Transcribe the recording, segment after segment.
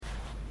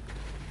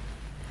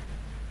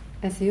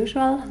As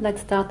usual,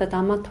 let's start the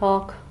Dhamma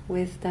talk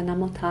with the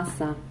Namo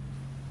Tassa.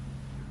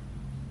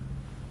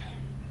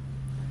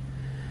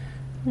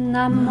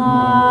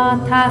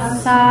 Namo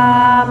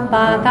Tassa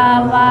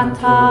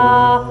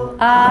Bhagavato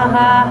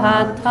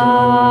Arahato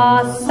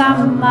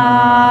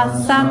Samma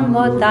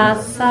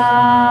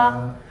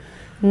Sambuddhassa.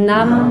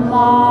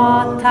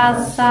 Namo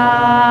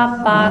Tassa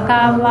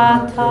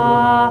Bhagavato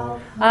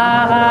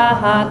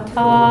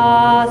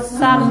Arahato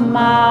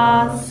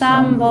Samma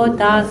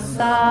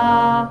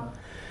Sambuddhassa.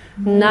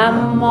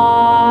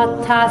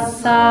 Namo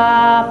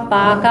Tassa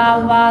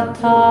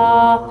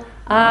Bhagavato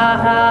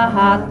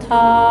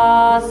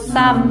Arahato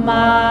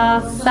Samma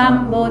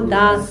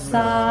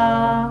Sambuddhassa.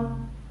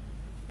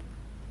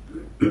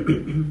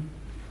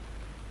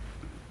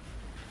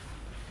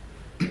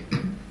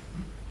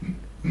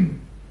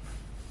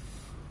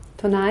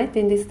 Tonight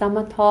in this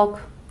Dhamma talk,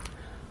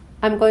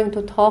 I'm going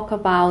to talk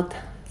about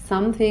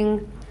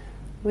something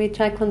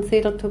which I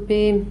consider to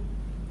be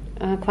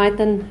quite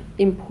an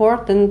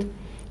important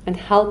and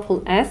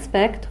helpful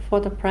aspect for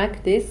the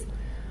practice,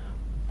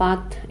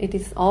 but it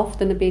is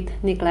often a bit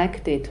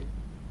neglected.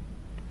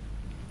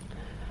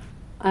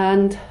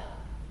 And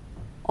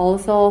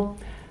also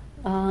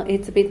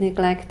it's a bit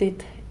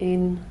neglected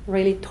in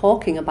really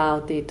talking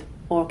about it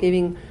or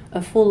giving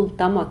a full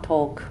Dhamma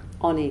talk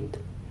on it.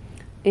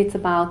 It's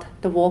about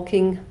the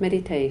walking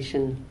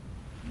meditation.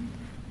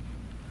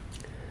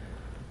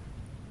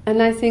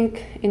 And I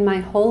think in my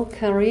whole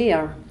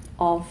career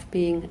of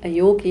being a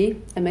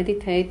yogi, a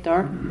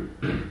meditator,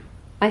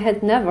 I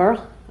had never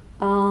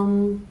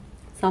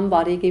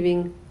somebody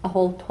giving a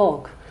whole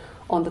talk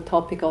on the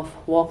topic of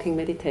walking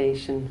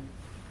meditation.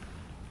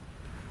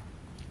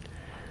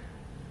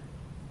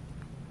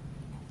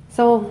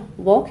 So,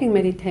 walking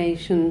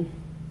meditation,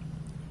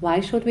 why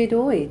should we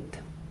do it?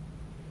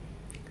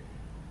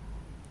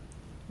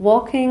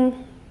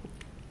 Walking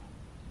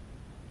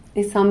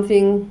is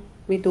something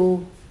we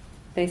do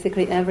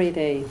basically every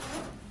day.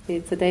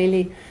 It's a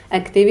daily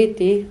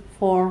activity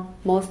for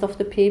most of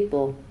the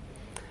people.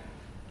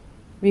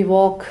 We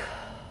walk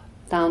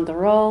down the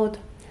road,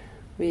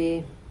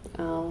 we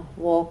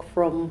walk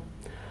from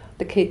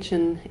the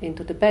kitchen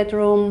into the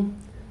bedroom,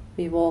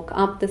 we walk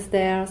up the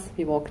stairs,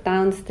 we walk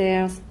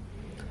downstairs,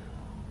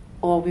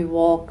 or we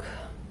walk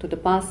to the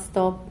bus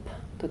stop,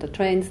 to the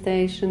train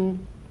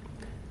station,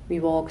 we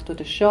walk to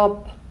the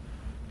shop,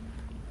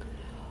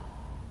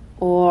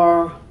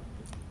 or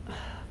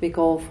we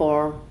go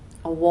for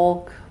a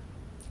walk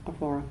or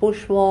for a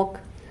bushwalk,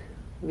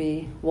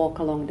 we walk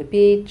along the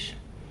beach,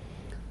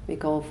 we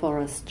go for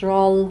a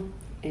stroll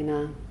in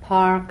a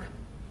park.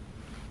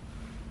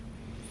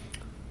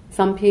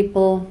 Some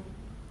people,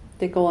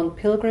 they go on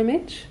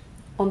pilgrimage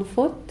on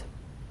foot.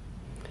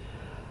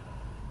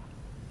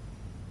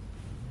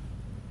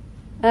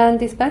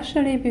 And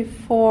especially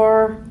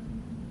before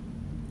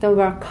there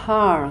were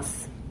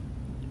cars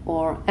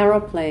or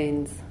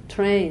aeroplanes,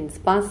 trains,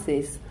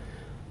 buses,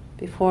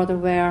 before there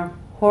were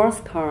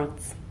horse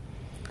carts,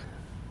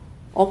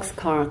 ox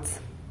carts,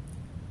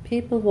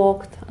 people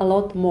walked a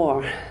lot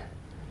more.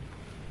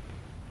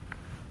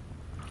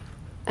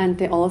 And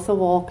they also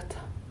walked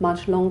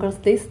much longer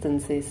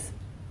distances.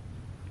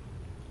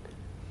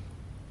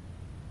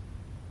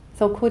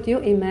 So could you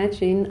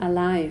imagine a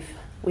life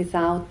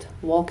without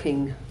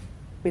walking,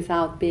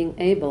 without being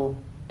able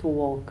to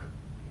walk?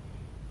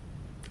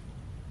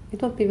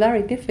 It would be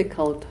very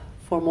difficult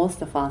for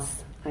most of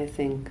us, I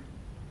think.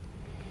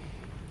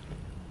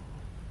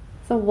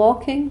 So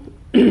walking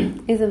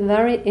is a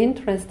very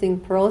interesting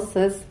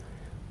process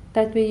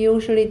that we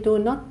usually do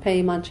not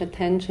pay much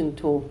attention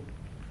to.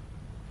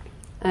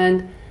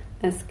 And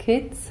as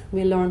kids,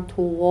 we learn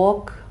to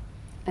walk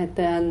at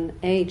an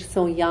age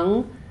so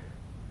young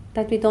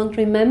that we don't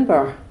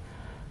remember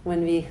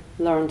when we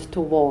learned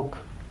to walk.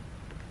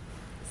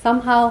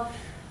 Somehow,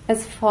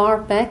 as far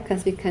back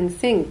as we can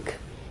think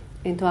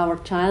into our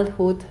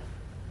childhood,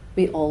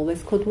 we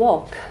always could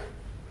walk.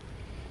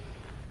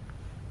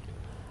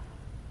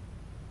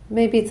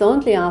 Maybe it's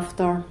only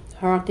after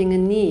hurting a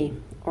knee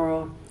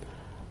or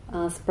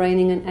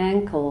spraining an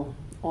ankle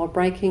or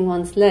breaking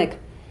one's leg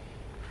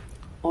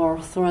or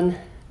through an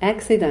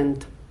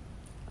accident,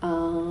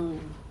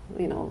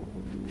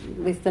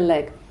 with the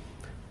leg,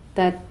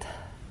 that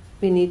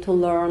we need to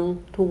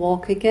learn to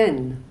walk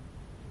again.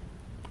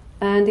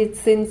 And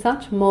it's in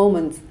such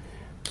moments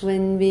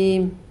when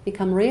we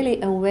become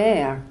really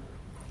aware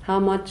how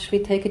much we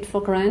take it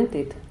for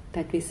granted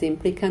that we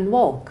simply can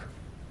walk.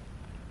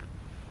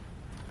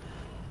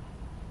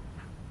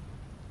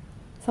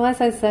 So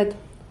as I said,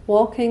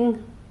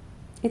 walking,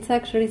 it's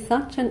actually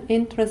such an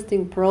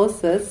interesting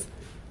process,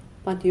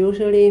 but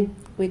usually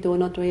we do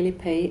not really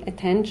pay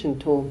attention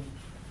to.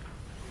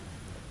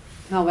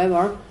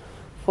 However,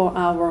 for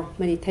our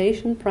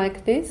meditation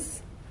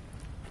practice,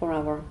 for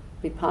our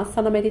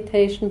Vipassana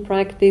meditation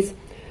practice,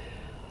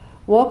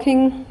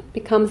 walking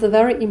becomes a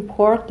very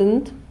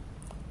important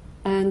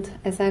and,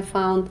 as I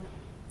found,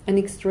 an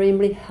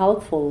extremely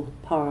helpful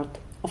part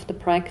of the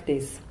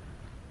practice.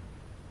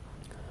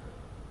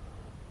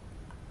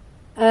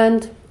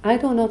 And I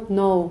do not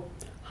know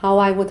how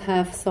I would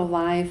have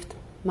survived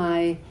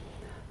my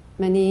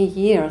many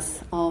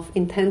years of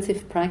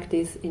intensive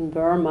practice in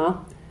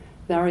Burma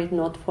were it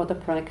not for the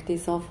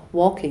practice of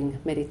walking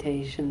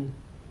meditation.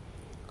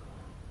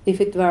 If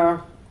it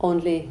were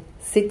only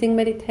sitting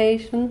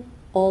meditation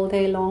all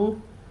day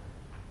long,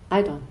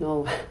 I don't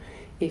know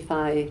if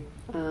I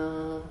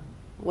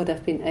would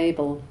have been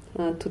able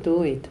to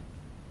do it.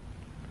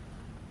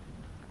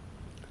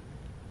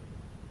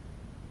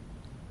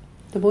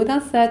 The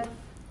Buddha said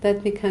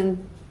that we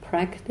can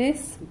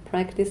practice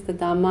the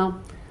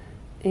Dhamma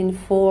in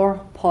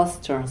 4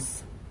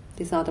 postures.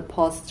 These are the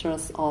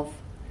postures of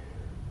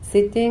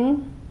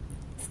sitting,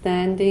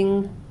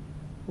 standing,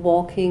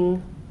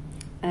 walking,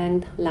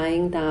 and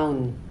lying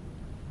down.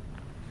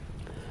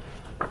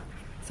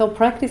 So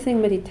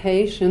practicing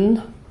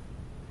meditation,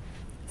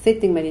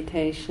 sitting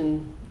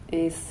meditation,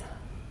 is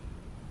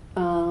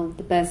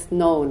the best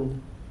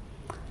known.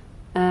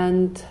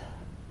 And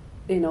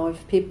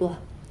if people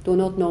do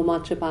not know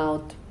much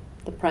about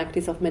the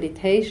practice of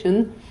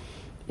meditation,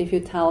 if you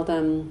tell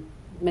them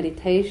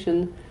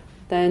meditation,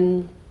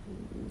 then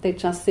they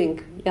just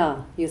think,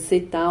 you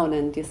sit down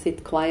and you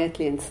sit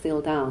quietly and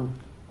still down,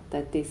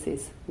 that this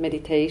is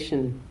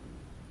meditation.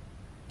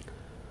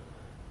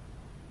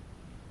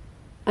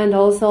 And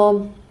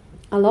also,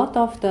 a lot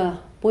of the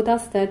Buddha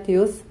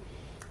statues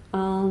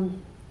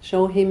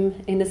show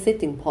him in a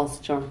sitting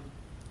posture,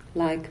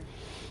 like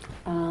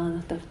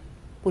the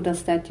Buddha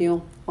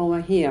statue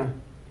over here.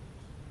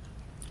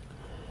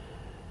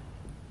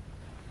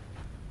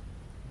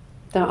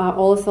 There are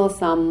also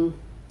some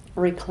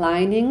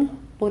reclining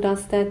Buddha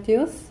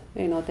statues,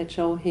 that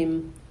show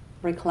him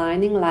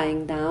reclining,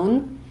 lying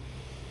down.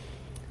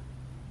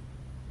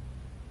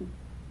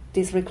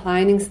 These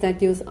reclining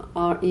statues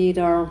are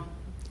either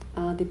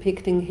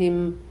depicting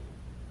him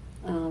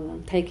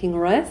taking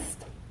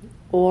rest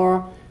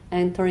or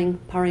entering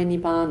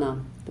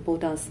parinibbana, the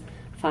Buddha's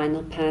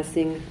final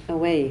passing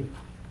away.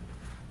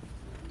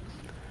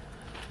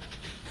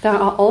 There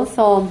are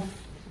also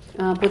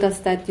Buddha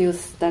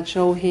statues that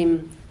show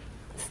him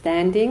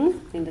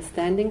standing, in the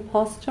standing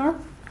posture,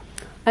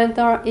 and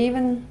there are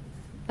even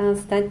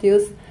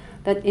statues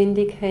that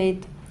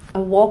indicate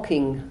a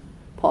walking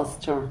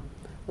posture,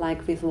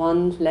 like with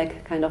one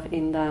leg kind of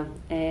in the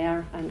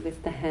air and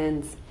with the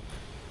hands.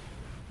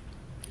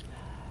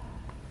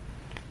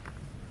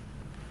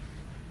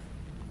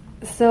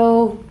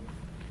 So,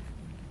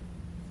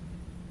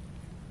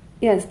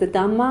 yes, the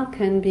Dhamma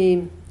can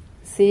be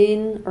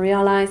seen,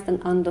 realized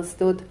and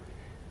understood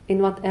in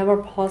whatever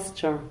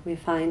posture we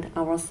find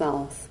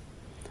ourselves.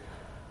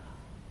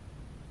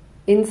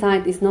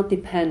 Insight is not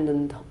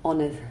dependent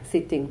on a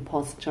sitting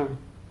posture.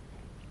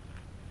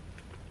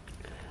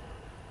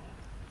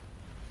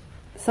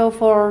 So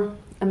for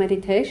a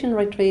meditation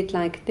retreat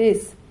like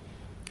this,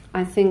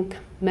 I think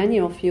many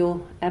of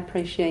you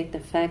appreciate the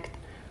fact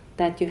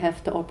that you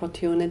have the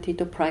opportunity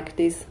to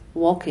practice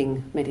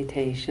walking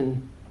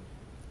meditation.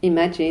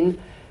 Imagine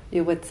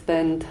you would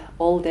spend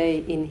all day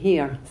in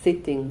here,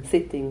 sitting.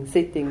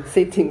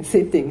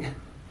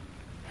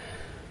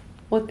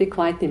 Would be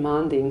quite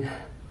demanding.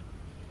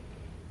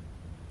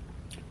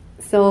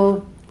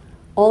 So,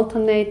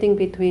 alternating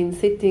between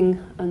sitting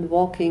and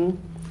walking,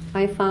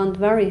 I found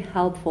very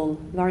helpful,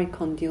 very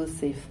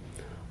conducive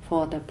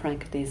for the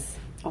practice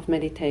of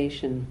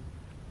meditation.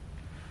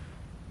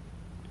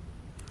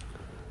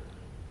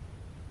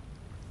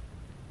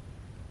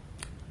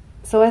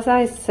 So as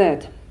I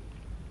said,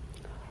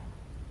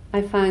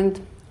 I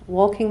find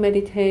walking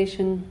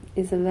meditation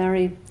is a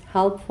very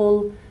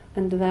helpful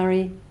and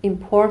very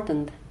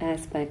important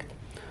aspect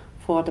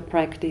for the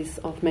practice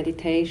of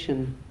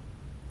meditation.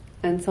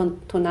 And so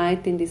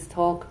tonight in this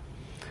talk,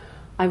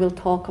 I will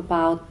talk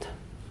about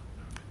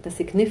the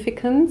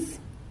significance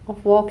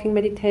of walking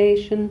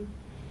meditation,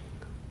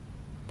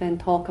 then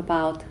talk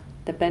about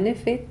the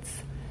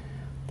benefits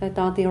that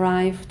are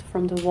derived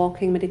from the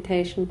walking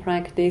meditation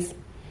practice,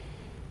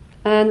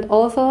 and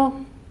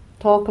also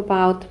talk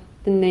about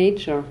the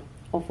nature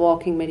of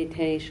walking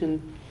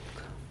meditation,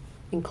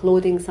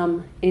 including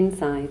some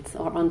insights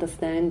or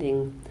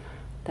understanding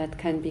that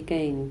can be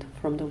gained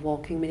from the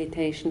walking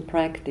meditation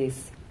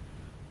practice.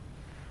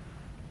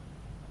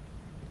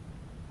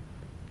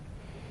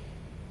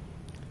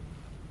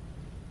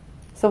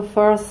 So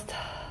first,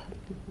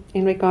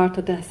 in regard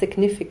to the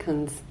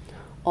significance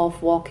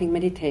of walking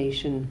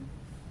meditation.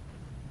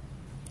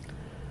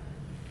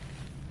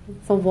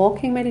 So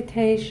walking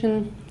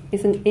meditation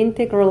is an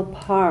integral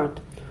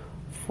part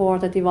for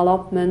the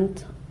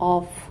development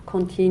of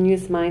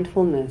continuous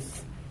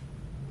mindfulness.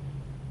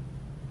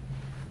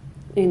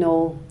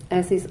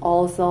 As is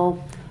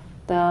also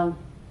the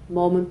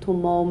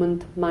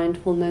moment-to-moment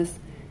mindfulness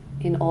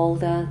in all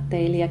the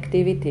daily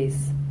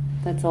activities.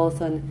 That's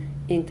also an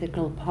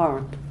integral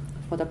part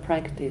for the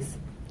practice,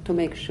 to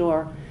make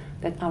sure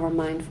that our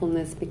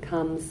mindfulness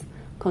becomes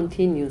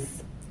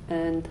continuous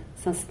and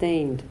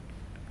sustained.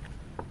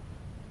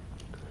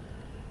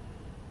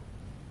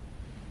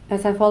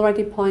 As I've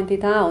already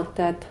pointed out,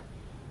 that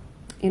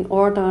in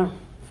order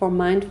for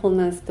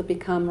mindfulness to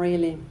become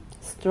really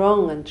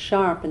strong and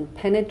sharp and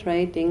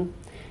penetrating,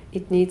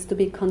 it needs to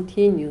be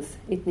continuous,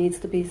 it needs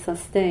to be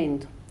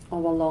sustained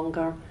over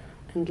longer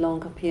and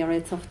longer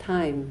periods of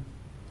time.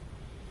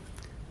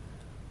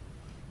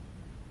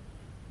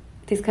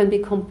 This can be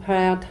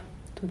compared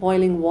to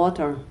boiling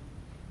water.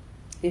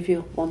 If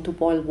you want to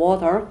boil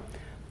water,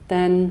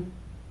 then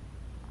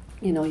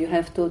you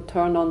have to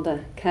turn on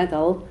the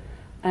kettle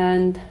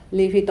and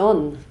leave it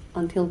on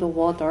until the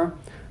water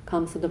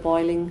comes to the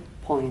boiling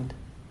point.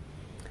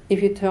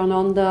 If you turn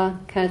on the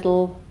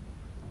kettle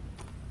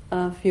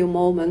a few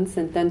moments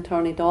and then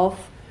turn it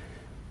off,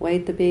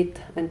 wait a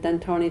bit and then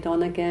turn it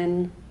on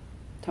again,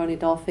 turn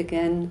it off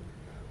again.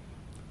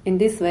 In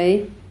this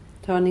way,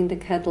 turning the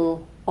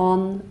kettle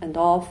on and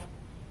off,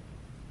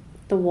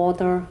 the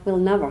water will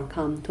never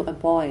come to a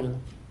boil.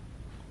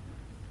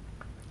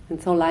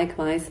 And so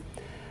likewise,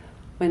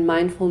 when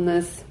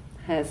mindfulness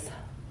has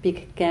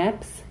big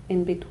gaps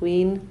in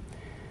between,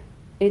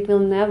 it will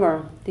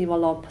never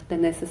develop the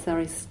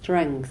necessary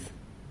strength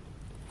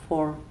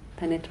for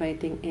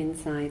penetrating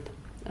insight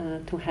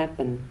to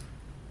happen.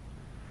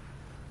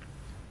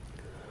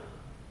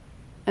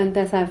 And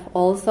as I've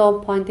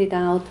also pointed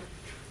out,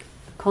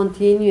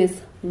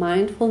 continuous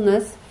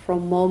mindfulness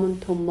from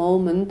moment to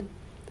moment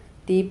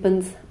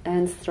deepens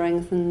and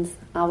strengthens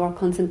our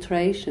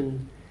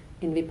concentration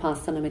in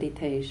Vipassana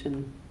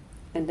meditation.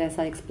 And as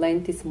I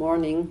explained this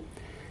morning,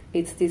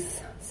 it's this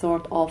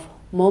sort of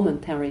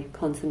momentary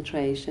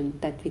concentration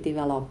that we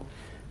develop,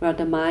 where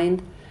the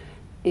mind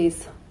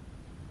is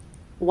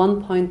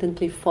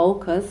one-pointedly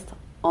focused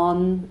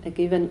on a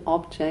given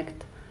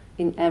object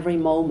in every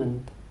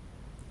moment.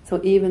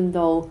 So even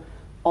though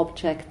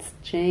objects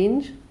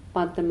change,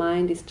 but the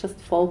mind is just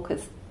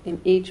focused in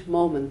each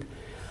moment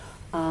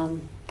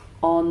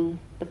on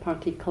the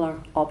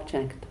particular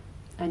object.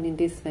 And in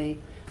this way,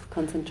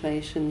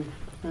 concentration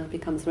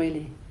becomes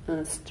really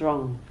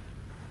strong.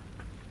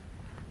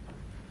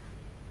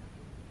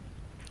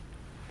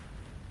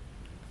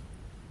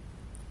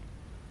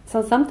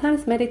 So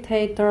sometimes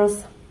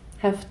meditators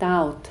have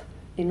doubt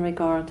in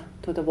regard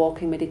to the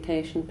walking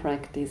meditation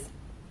practice,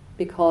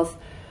 because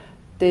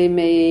they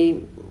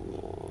may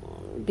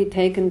be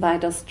taken by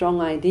the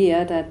strong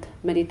idea that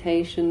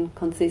meditation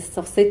consists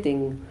of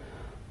sitting.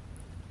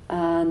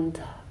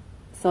 And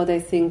so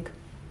they think,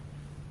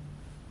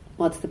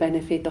 what's the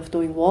benefit of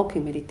doing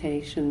walking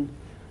meditation?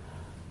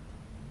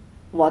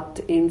 What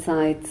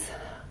insights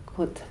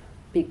could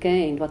be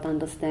gained? What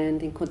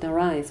understanding could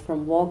arise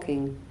from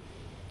walking?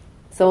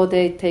 So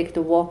they take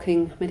the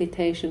walking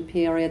meditation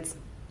periods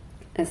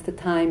as the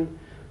time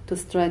to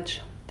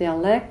stretch their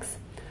legs,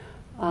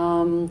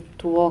 to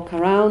walk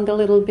around a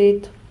little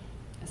bit,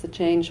 as a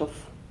change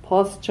of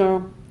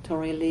posture, to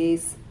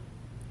release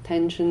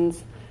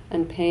tensions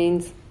and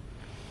pains.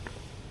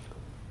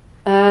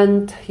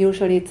 And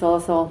usually it's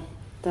also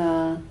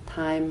the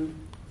time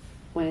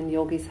when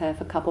yogis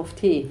have a cup of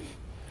tea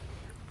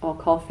or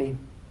coffee.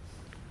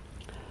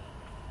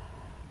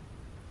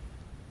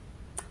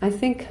 I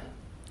think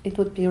it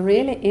would be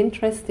really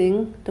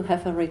interesting to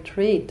have a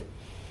retreat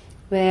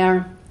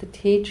where the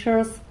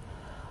teachers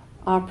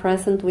are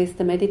present with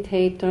the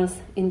meditators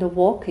in the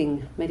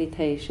walking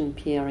meditation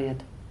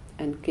period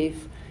and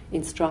give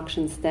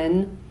instructions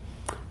then.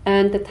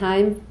 And the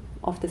time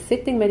of the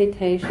sitting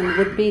meditation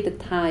would be the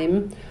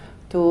time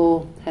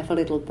to have a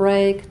little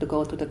break, to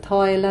go to the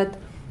toilet,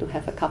 to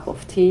have a cup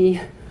of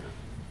tea.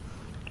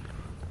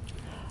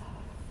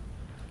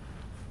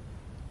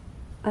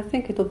 I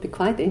think it would be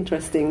quite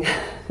interesting.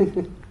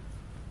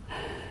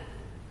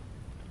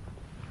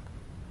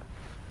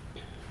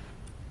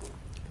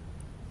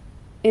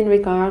 In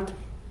regard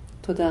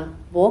to the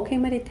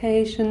walking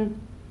meditation,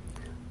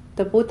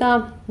 the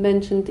Buddha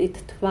mentioned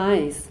it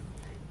twice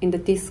in the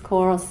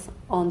discourse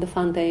on the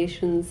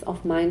foundations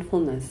of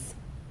mindfulness,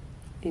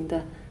 in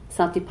the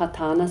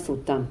Satipatthana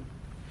Sutta.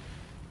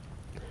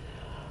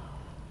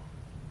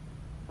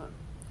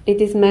 It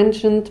is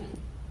mentioned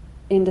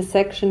in the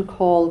section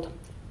called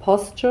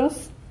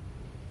Postures,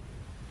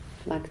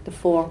 like the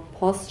 4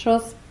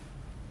 postures,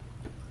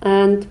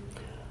 and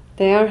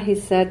there he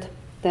said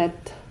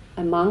that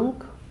a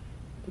monk,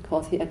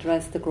 because he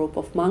addressed a group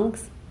of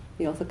monks,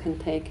 we also can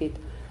take it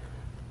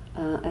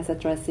as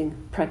addressing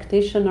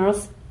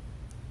practitioners.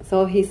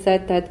 So he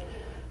said that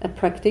a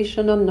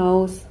practitioner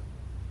knows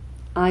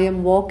I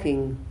am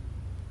walking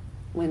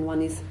when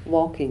one is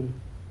walking.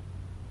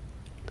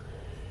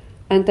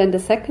 And then the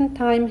second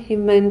time he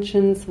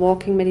mentions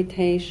walking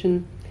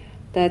meditation,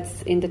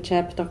 that's in the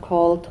chapter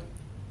called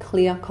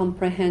Clear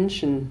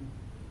Comprehension.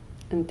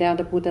 And there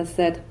the Buddha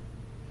said,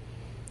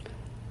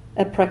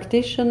 a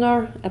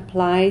practitioner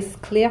applies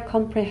clear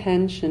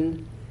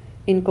comprehension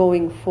in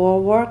going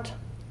forward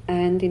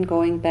and in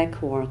going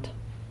backward.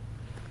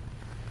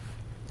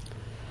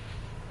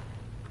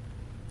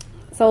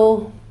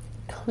 So,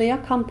 clear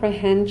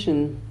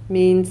comprehension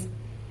means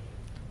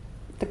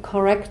the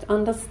correct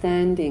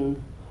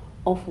understanding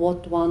of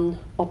what one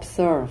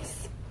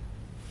observes.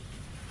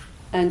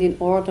 And in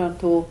order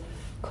to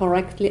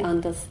correctly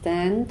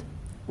understand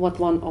what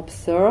one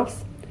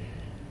observes,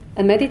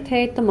 a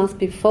meditator must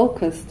be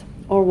focused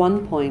or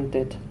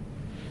one-pointed.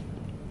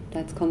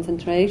 That's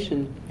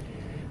concentration.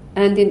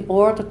 And in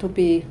order to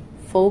be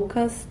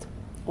focused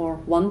or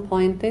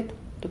one-pointed,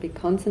 to be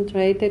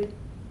concentrated,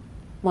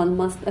 one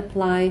must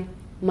apply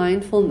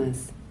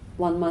mindfulness.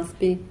 One must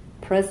be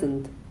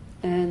present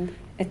and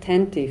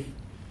attentive.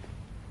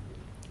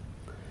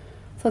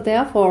 So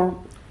therefore,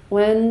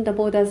 when the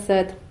Buddha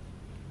said,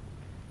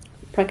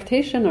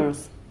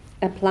 practitioners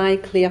apply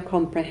clear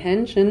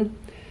comprehension,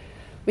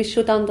 we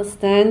should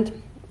understand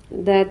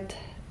that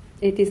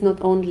it is not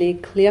only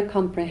clear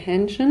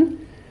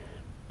comprehension,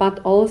 but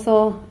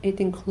also it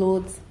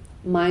includes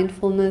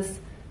mindfulness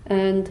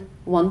and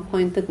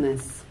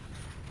one-pointedness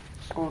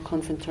or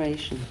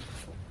concentration.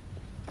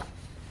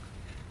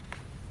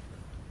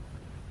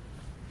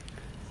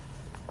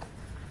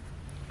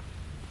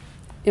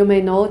 You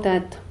may know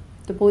that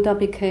the Buddha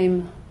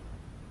became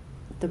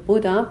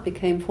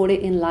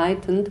fully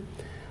enlightened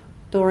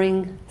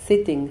during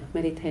sitting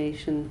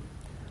meditation,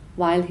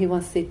 while he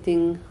was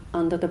sitting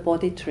under the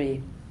Bodhi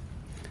tree.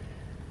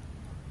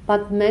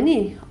 But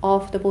many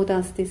of the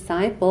Buddha's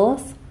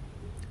disciples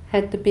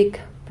had the big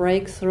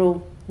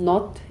breakthrough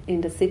not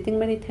in the sitting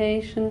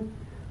meditation,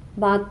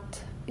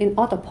 but in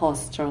other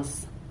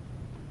postures.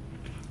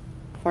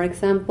 For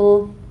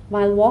example,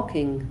 while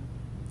walking.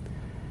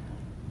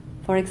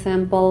 For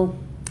example,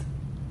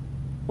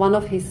 one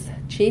of his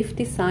chief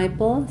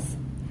disciples,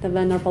 the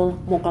Venerable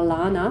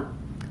Moggallana,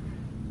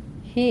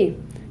 he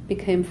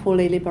became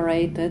fully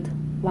liberated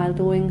while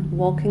doing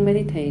walking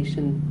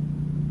meditation.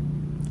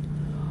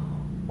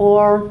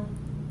 Or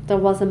there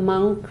was a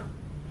monk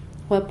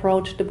who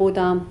approached the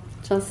Buddha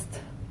just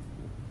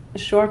a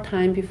short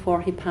time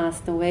before he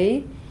passed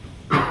away,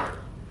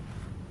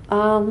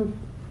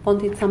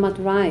 wanted some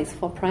advice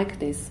for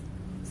practice.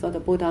 So the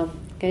Buddha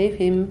gave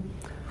him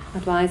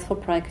advice for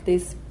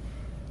practice,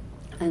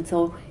 and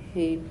so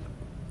he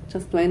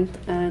just went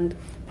and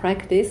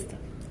practiced.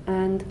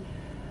 And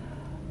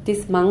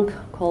this monk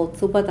called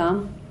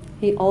Subhada,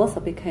 he also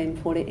became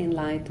fully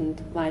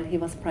enlightened while he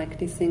was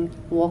practicing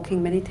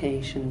walking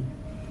meditation.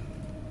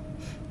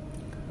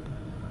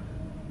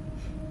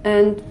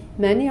 And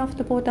many of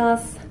the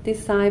Buddha's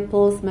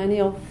disciples, many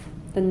of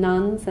the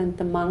nuns and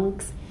the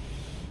monks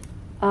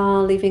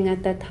living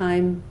at that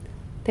time,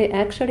 they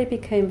actually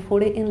became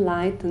fully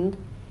enlightened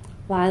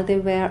while they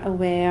were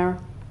aware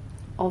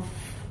of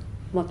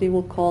what we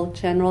would call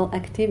general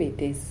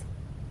activities.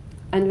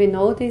 And we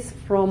know this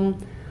from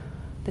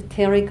the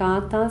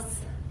Therigatas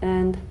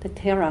and the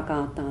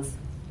Theragatas.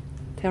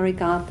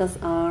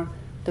 Therigatas are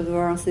the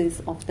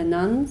verses of the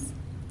nuns,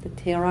 the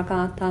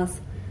Theragatas,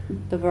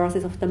 the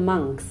verses of the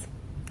monks.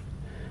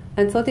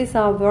 And so these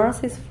are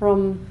verses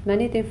from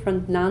many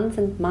different nuns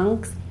and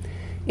monks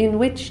in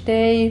which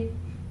they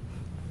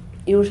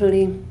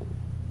usually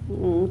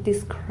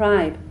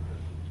describe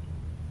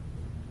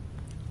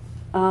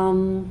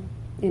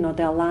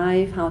their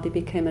life, how they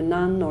became a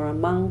nun or a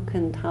monk,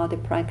 and how they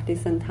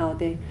practiced and how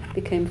they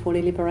became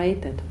fully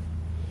liberated.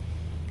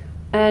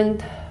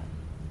 And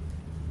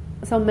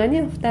so many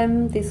of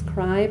them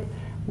describe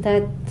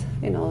that,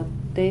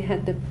 they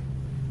had the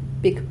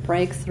big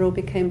breakthrough,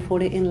 became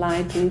fully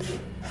enlightened,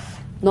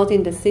 not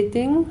in the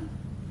sitting,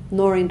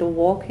 nor in the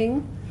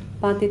walking,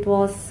 but it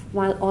was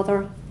while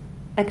other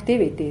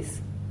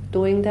activities,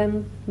 doing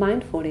them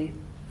mindfully,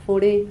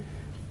 fully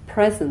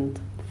present,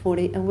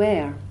 fully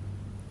aware.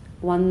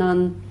 One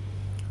nun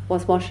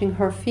was washing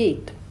her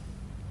feet,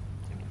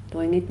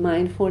 doing it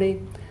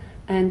mindfully,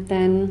 and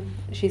then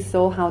she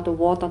saw how the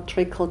water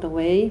trickled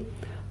away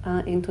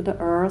into the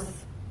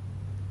earth,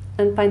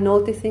 and by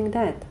noticing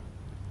that,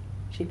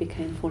 she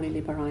became fully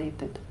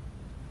liberated.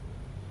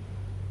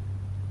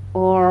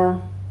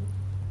 Or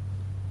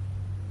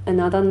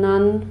another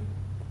nun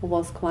who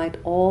was quite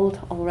old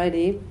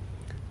already,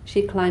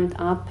 she climbed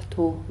up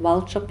to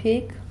Vulture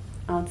Peak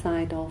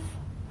outside of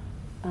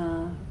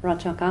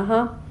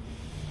Rajagaha.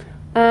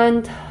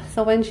 And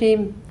so when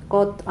she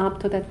got up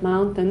to that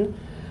mountain,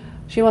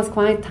 she was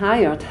quite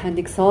tired and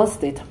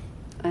exhausted.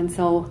 And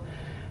so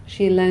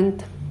she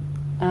leaned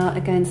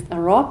against a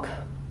rock,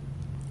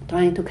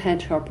 trying to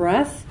catch her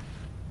breath.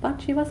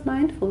 But she was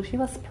mindful, she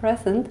was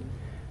present.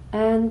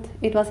 And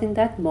it was in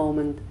that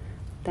moment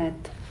that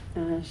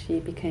she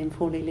became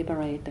fully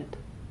liberated.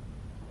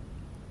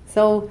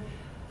 So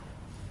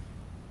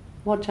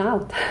watch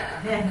out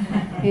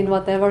in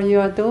whatever you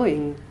are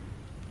doing.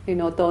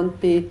 Don't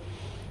be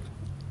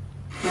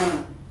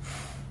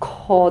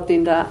caught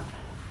in the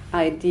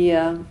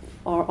idea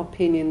or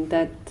opinion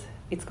that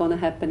it's going to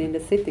happen in the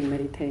sitting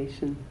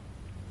meditation.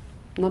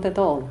 Not at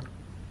all.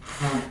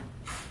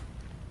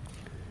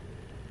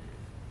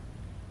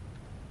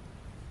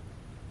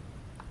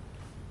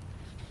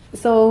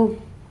 So,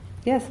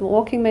 yes,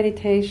 walking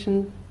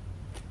meditation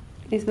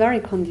is very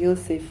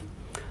conducive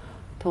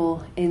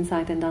to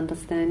insight and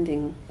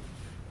understanding.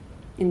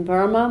 In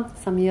Burma,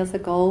 some years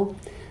ago,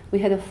 we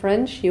had a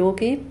French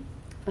yogi,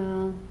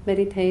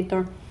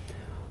 meditator,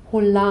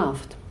 who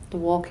loved the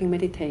walking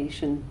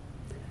meditation.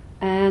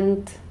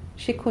 And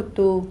she could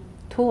do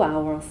 2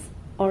 hours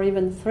or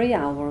even 3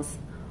 hours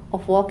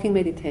of walking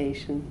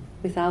meditation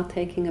without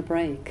taking a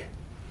break.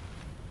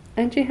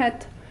 And she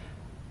had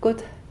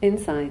good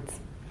insights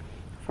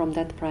from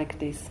that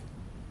practice.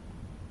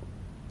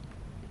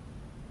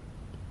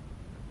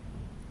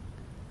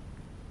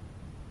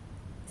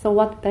 So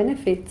what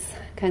benefits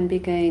can be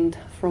gained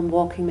from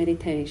walking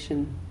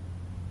meditation?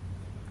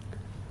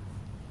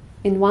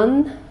 In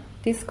one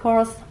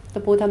discourse, the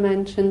Buddha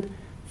mentioned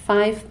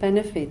 5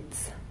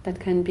 benefits that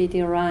can be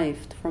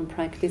derived from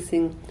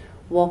practicing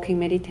walking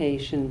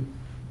meditation.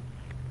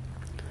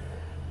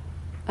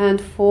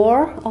 And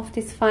 4 of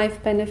these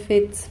 5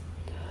 benefits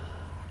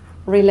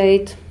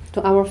relate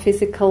to our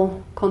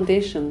physical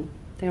condition.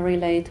 They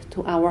relate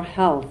to our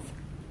health.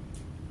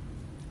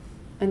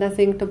 And I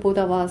think the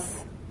Buddha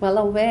was well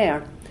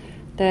aware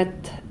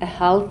that a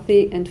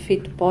healthy and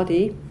fit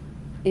body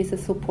is a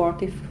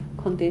supportive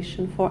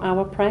condition for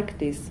our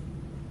practice.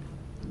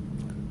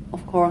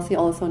 Of course, he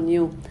also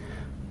knew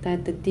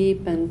that the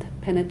deep and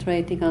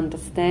penetrating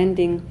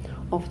understanding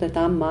of the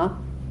Dhamma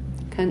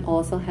can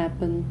also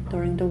happen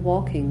during the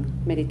walking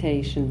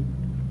meditation.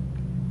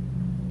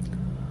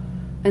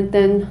 And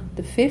then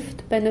the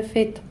 5th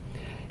benefit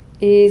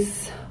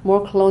is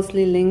more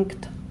closely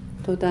linked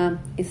to the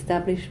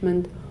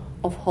establishment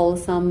of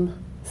wholesome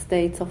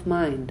states of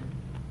mind.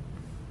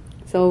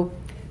 So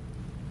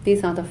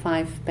these are the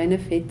 5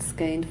 benefits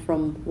gained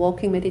from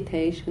walking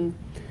meditation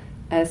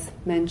as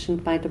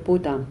mentioned by the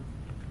Buddha.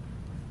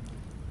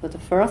 So the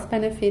first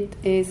benefit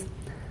is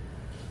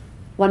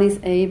one is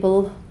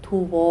able to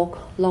walk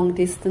long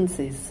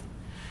distances.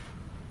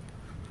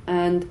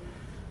 And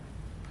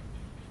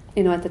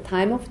at the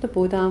time of the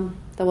Buddha,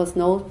 there was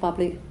no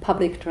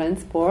public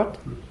transport.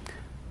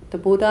 The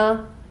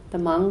Buddha, the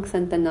monks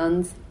and the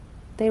nuns,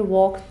 they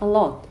walked a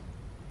lot.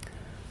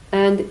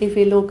 And if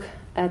we look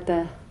at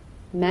the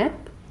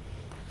map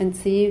and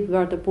see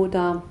where the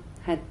Buddha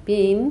had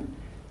been,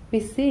 we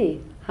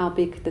see how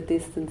big the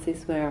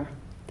distances were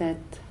that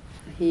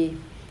he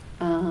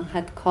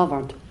had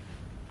covered.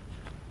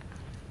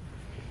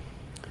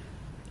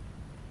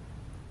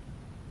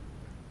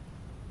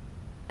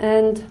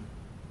 And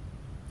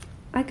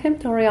I came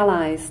to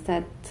realize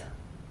that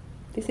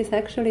this is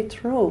actually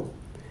true,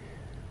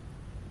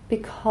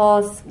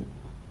 because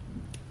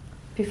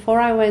before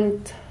I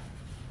went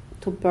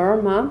to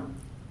Burma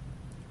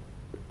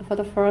for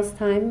the first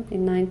time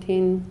in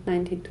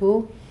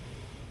 1992,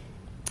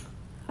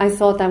 I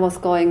thought I was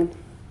going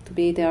to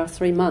be there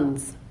 3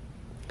 months.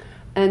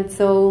 And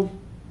so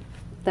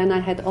then I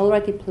had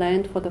already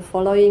planned for the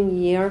following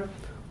year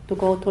to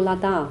go to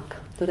Ladakh,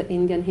 to the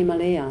Indian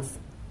Himalayas,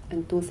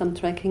 and do some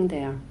trekking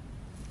there.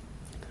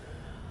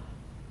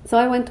 So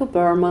I went to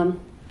Burma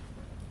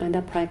and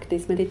I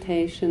practiced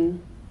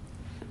meditation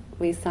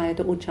with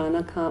Sayadaw U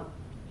Janaka,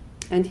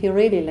 and he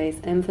really lays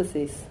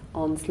emphasis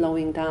on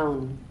slowing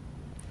down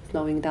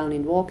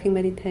in walking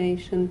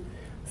meditation,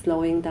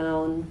 slowing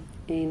down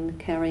in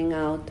carrying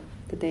out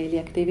the daily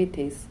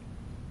activities.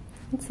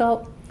 And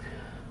so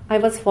I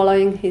was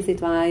following his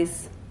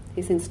advice,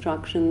 his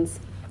instructions,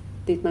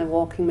 did my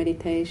walking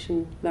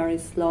meditation very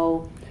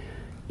slow,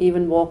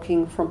 even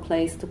walking from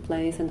place to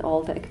place and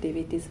all the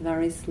activities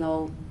very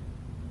slow.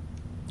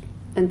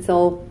 And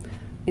so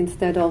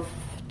instead of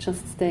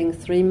just staying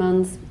 3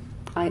 months,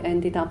 I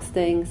ended up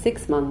staying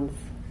 6 months,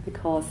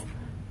 because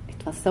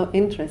it was so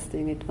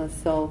interesting, it was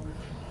so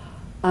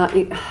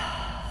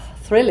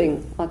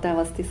thrilling what I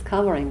was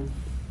discovering.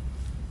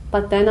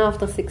 But then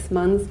after 6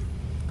 months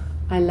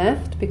I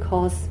left,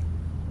 because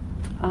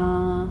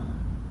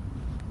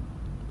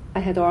I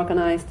had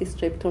organized this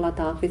trip to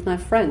Ladakh with my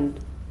friend,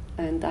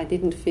 and I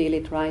didn't feel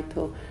it right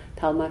to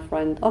tell my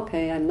friend,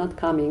 okay, I'm not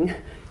coming,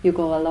 you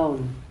go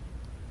alone.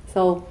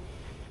 So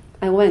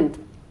I went.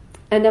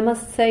 And I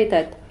must say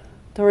that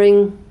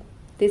during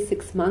these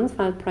 6 months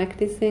while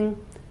practicing,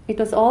 it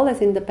was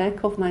always in the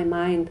back of my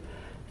mind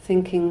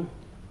thinking,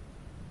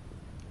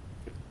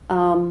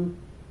 I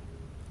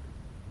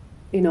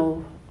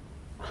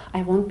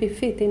won't be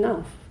fit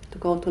enough to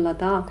go to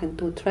Ladakh and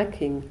do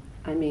trekking.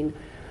 I mean,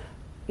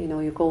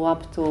 you go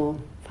up to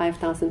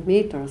 5,000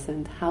 meters,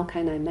 and how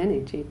can I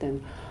manage it?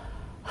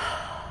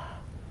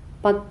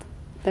 But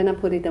then I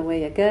put it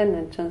away again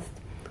and just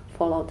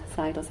followed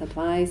Sayadaw's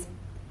advice.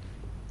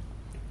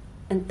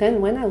 And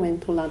then when I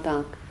went to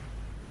Ladakh,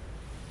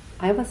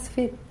 I was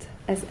fit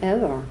as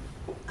ever.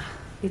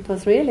 It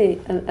was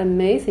really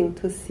amazing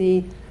to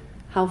see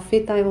how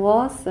fit I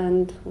was,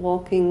 and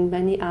walking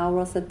many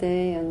hours a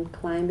day and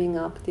climbing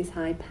up these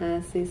high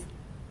passes,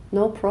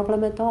 no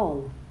problem at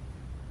all.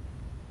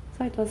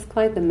 So it was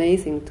quite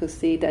amazing to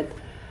see that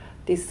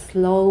this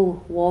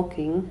slow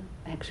walking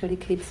actually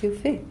keeps you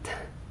fit.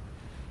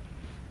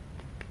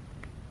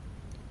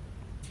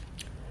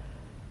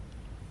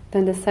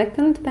 Then the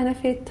second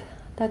benefit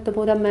that the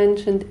Buddha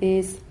mentioned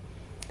is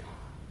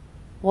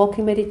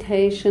walking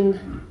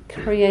meditation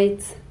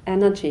creates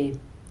energy,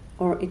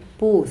 or it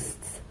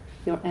boosts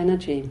your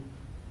energy.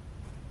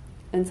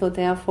 And so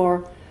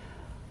therefore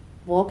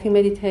walking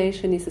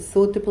meditation is a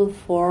suitable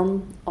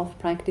form of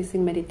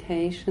practicing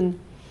meditation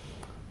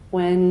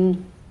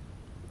when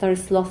there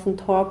is sloth and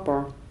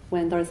torpor,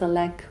 when there is a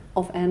lack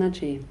of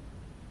energy.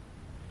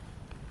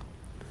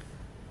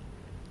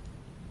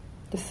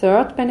 The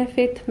third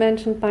benefit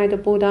mentioned by the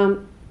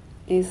Buddha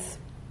is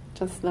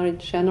just very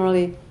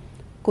generally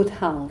good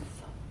health.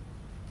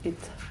 It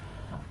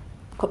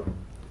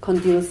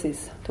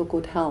conduces to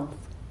good health.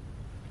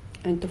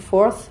 And the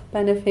fourth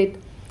benefit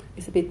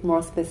is a bit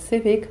more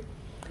specific.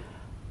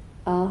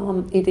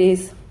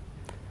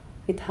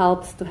 It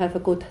helps to have a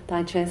good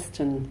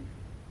digestion.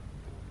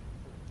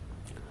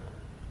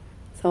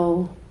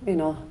 So,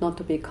 not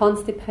to be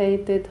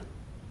constipated,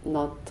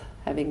 not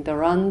having the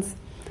runs.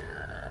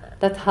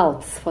 That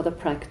helps for the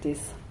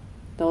practice.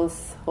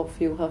 Those of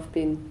you who have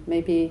been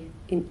maybe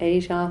in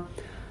Asia,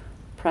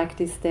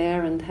 practice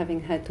there and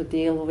having had to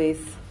deal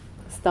with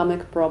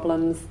stomach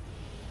problems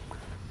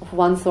of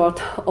one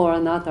sort or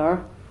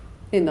another,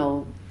 you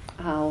know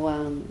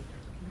how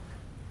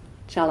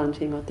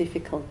challenging or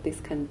difficult this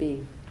can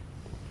be.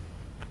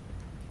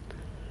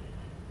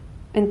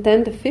 And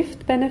then the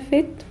fifth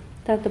benefit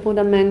that the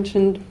Buddha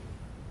mentioned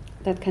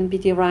that can be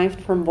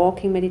derived from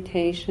walking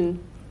meditation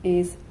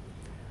is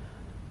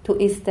to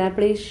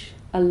establish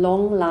a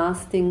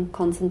long-lasting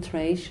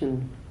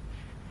concentration.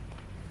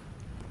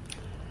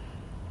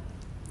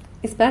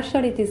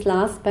 Especially this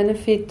last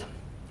benefit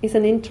is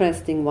an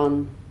interesting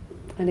one,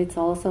 and it's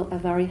also a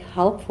very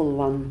helpful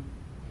one.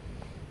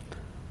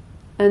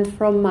 And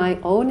from my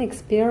own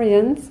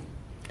experience,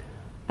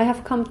 I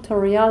have come to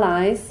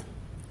realize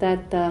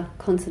that the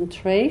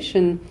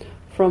concentration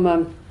from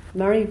a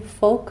very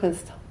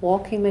focused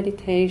walking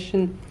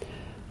meditation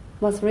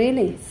was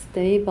really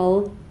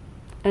stable,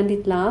 and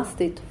it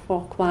lasted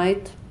for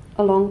quite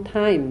a long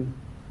time.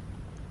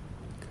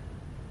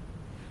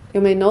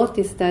 You may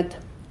notice that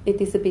it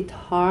is a bit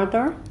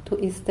harder to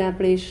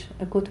establish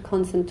a good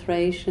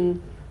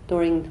concentration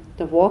during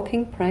the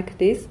walking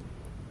practice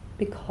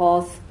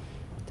because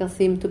there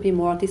seem to be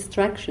more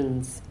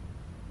distractions.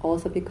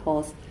 Also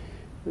because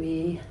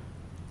we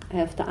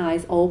have the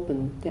eyes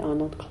open, they are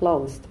not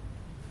closed.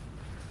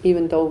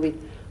 Even though we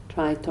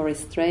try to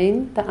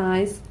restrain the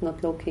eyes,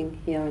 not looking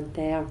here and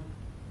there.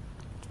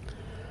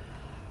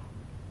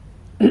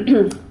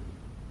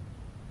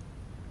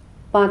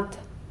 But,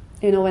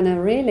 when I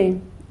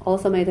really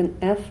also made an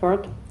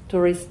effort to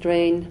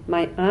restrain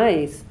my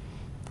eyes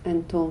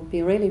and to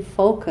be really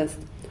focused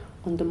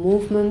on the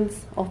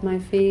movements of my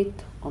feet,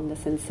 on the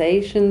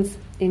sensations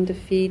in the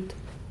feet,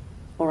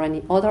 or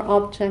any other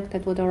object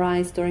that would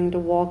arise during the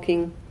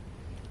walking,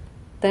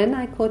 then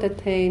I could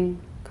attain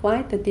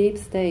quite a deep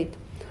state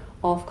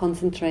of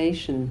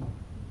concentration.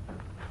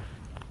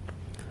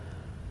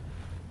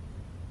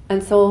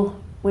 And so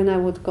when I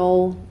would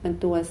go and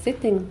do a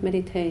sitting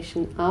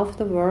meditation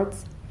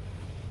afterwards,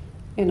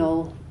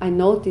 I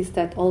noticed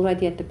that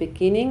already at the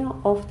beginning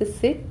of the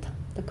sit,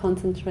 the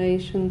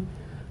concentration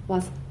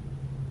was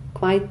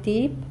quite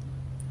deep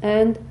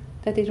and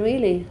that it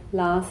really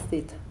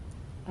lasted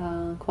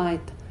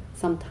quite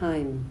some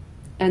time.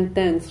 And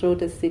then through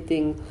the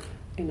sitting,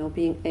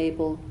 being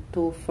able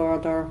to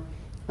further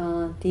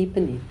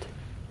deepen it.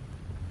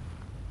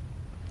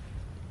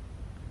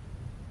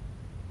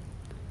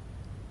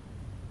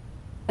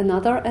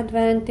 Another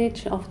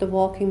advantage of the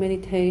walking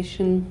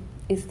meditation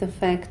is the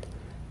fact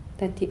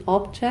that the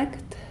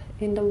object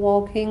in the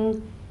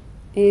walking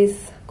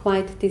is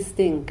quite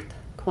distinct,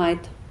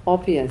 quite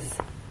obvious.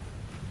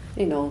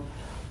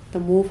 The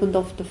movement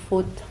of the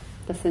foot,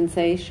 the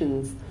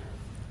sensations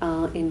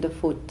in the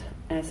foot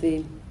as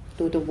we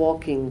do the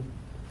walking.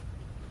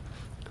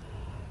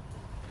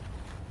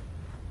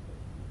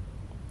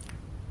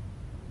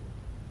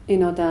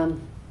 The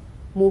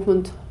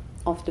movement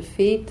of the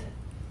feet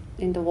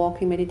in the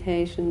walking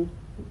meditation,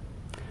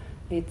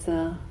 it's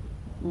a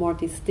more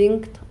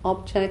distinct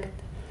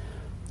object.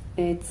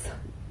 It's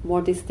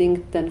more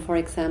distinct than, for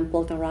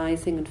example, the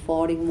rising and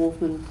falling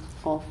movement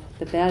of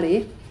the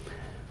belly.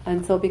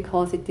 And so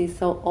because it is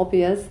so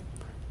obvious,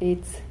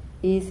 it's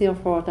easier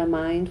for the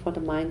mind, for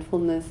the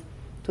mindfulness,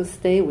 to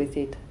stay with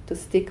it, to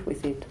stick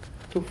with it,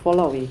 to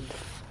follow it.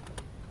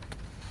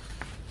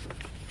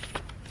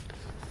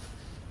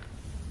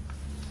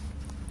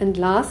 And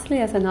lastly,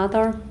 as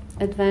another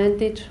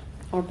advantage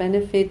or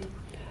benefit,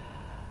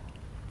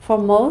 for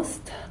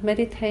most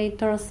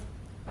meditators,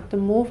 the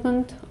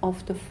movement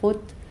of the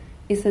foot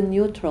is a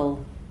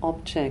neutral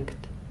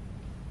object.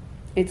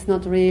 It's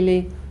not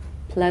really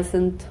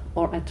pleasant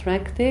or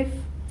attractive,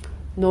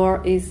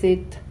 nor is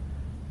it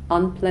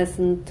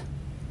unpleasant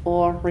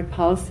or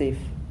repulsive.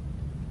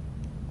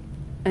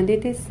 And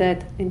it is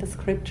said in the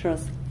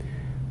scriptures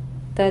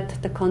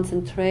that the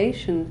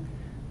concentration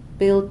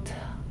built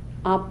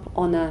up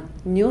on a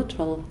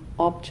neutral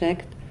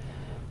object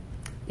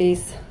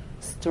is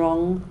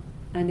strong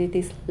and it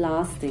is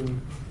lasting.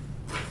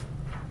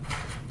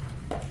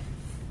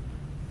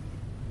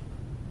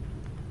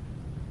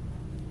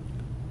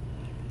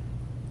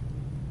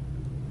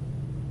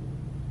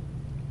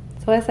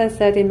 So as I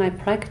said, in my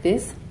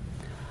practice,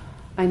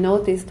 I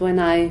noticed when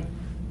I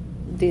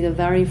did a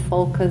very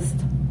focused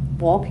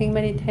walking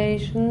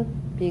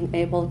meditation, being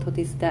able to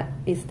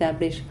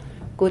establish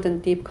good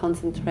and deep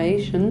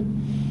concentration,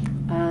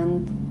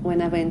 and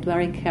when I went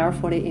very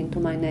carefully into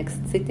my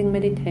next sitting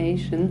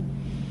meditation,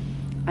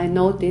 I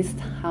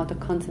noticed how the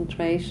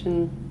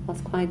concentration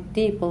was quite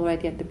deep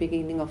already at the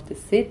beginning of the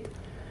sit,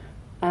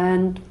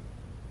 and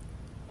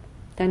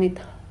then it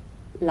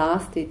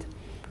lasted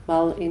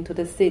well into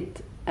the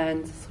sit,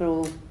 and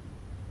through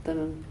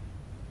the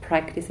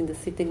practice in the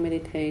sitting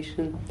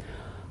meditation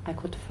I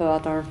could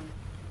further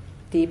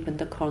deepen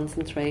the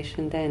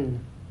concentration then.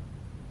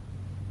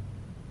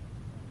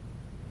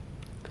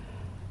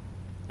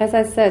 As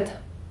I said,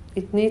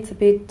 it needs a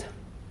bit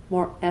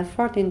more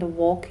effort in the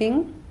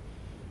walking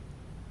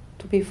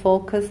to be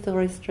focused, to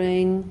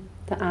restrain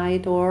the eye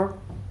door,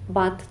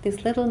 but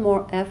this little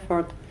more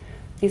effort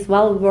is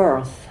well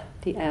worth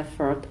the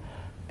effort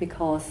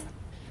because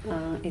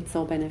it's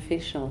so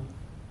beneficial.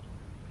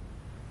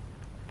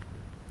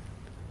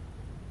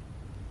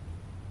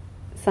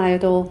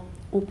 Sayadaw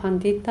U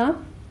Pandita,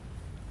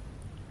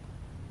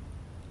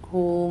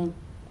 who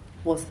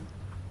was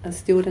a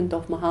student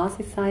of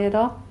Mahasi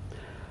Sayadaw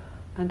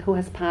and who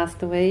has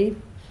passed away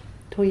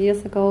 2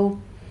 years ago,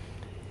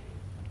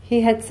 he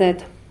had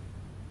said,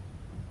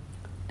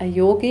 a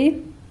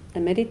yogi, a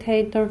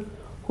meditator,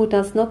 who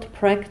does not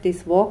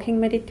practice walking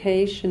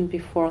meditation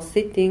before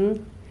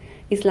sitting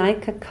is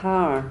like a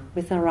car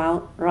with a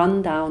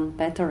run-down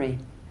battery.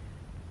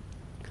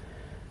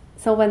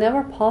 So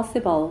whenever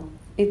possible,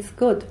 it's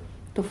good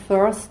to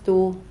first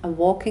do a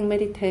walking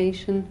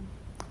meditation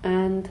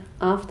and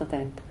after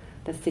that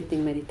the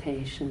sitting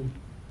meditation.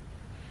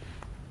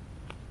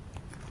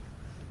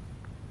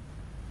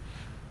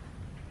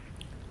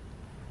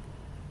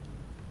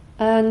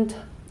 And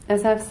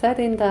as I've said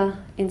in the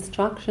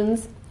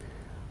instructions,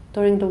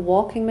 during the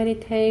walking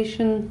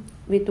meditation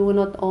we do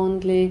not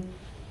only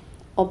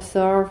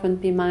observe and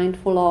be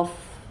mindful of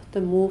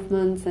the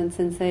movements and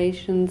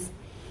sensations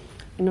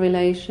in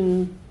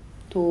relation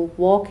to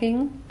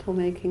walking, to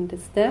making the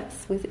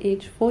steps with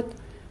each foot,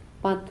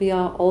 but we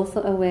are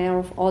also aware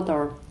of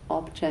other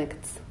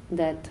objects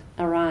that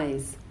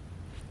arise,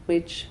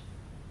 which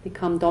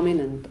become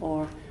dominant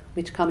or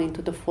which come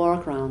into the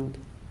foreground.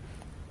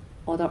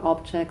 Other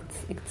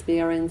objects,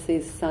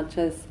 experiences such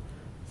as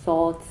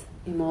thoughts,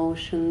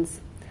 emotions,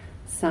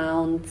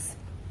 sounds,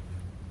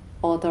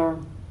 other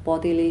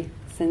bodily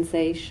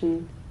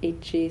sensation,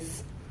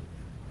 itches,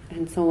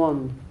 and so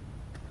on.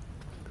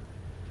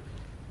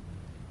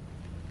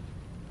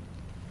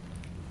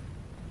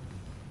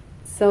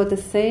 So the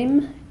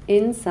same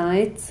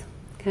insights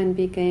can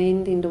be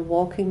gained in the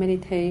walking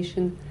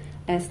meditation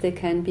as they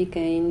can be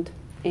gained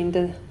in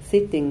the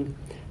sitting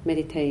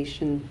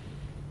meditation.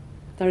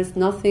 There is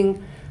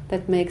nothing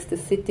that makes the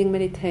sitting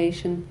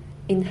meditation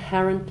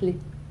inherently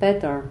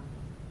better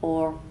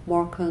or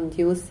more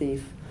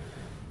conducive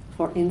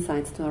for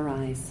insights to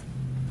arise.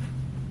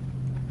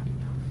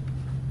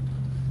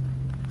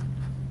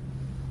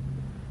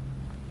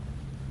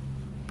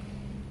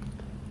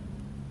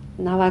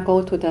 Now I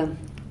go to the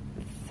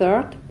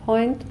third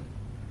point,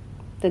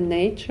 the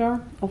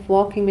nature of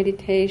walking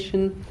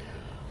meditation,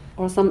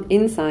 or some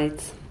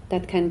insights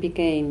that can be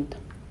gained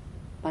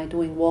by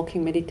doing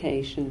walking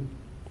meditation.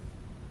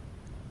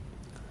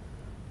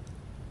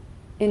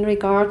 In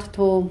regard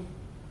to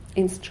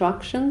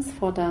instructions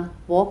for the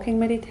walking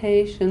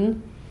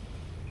meditation,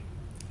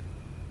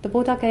 the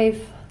Buddha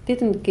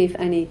didn't give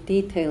any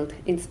detailed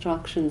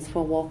instructions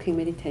for walking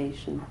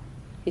meditation.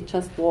 He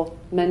just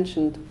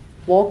mentioned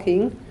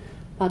walking,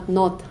 but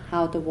not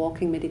how the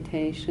walking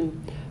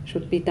meditation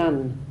should be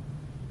done.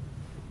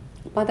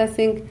 But I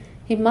think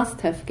he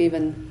must have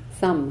given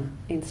some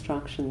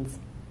instructions.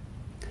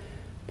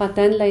 But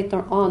then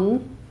later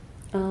on,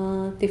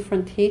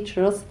 different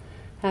teachers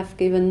have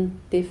given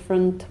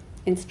different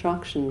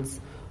instructions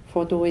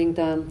for doing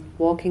the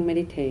walking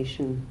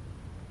meditation.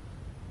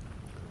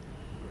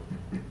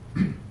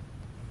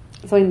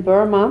 So in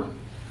Burma,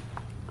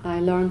 I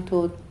learned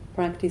to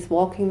practice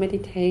walking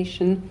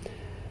meditation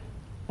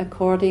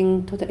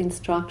according to the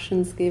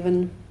instructions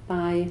given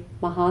by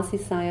Mahasi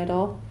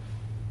Sayadaw,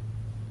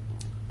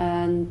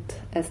 and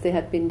as they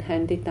had been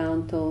handed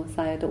down to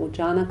Sayadaw U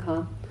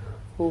Janaka,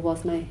 who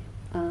was my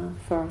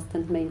first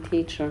and main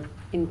teacher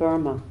in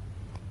Burma.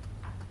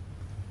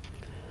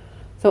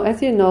 So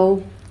as you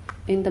know,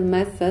 in the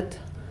method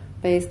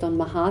based on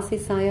Mahasi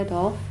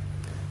Sayadaw,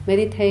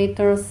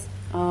 meditators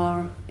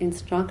are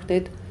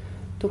instructed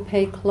to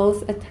pay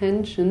close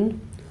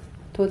attention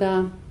to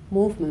the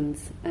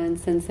movements and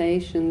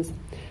sensations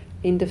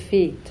in the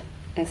feet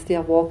as they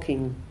are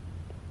walking.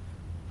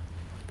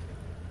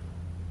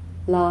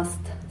 Last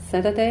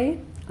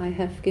Saturday, I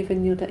have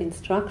given you the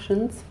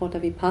instructions for the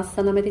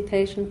Vipassana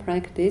meditation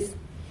practice,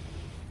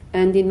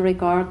 and in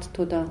regard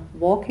to the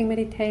walking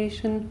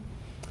meditation,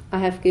 I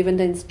have given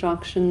the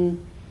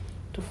instruction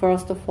to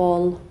first of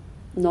all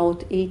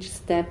note each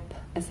step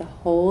as a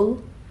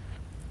whole.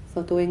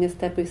 So doing a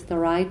step with the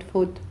right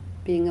foot,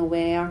 being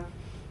aware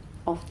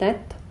of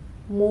that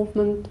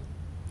movement,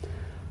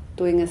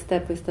 doing a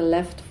step with the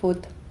left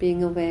foot,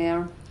 being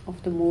aware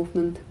of the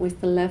movement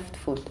with the left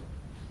foot.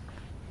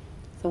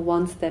 So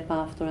one step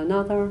after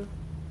another,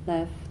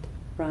 left,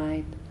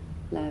 right,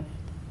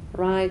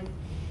 right.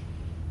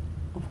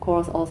 Of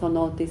course, also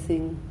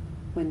noticing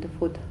when the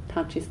foot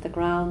touches the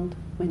ground,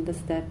 when the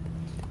step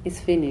is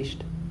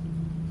finished.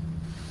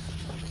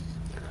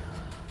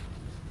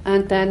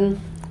 And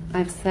then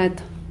I've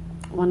said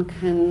one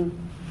can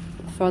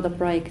further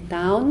break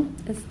down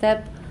a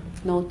step,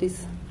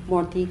 notice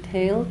more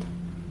detailed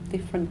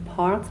different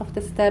parts of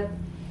the step.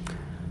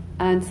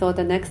 And so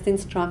the next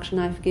instruction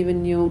I've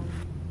given you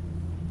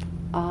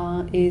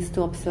is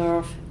to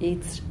observe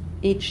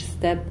each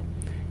step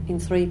in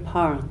 3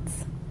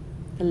 parts: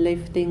 the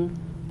lifting,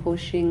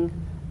 pushing,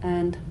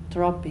 and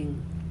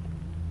dropping.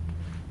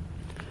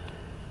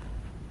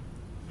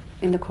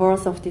 In the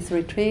course of this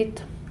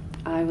retreat,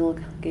 I will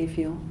give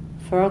you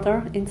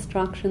further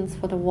instructions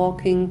for the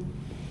walking.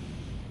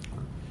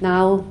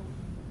 Now,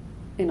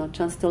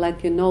 just to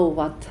let you know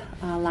what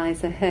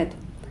lies ahead.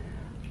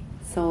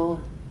 So,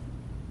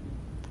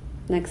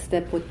 next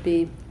step would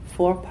be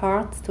 4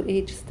 parts to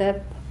each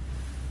step: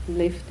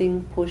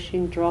 lifting,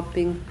 pushing,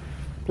 dropping,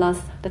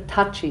 plus the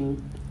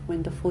touching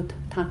when the foot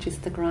touches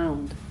the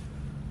ground.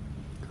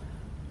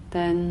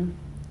 Then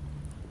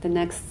the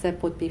next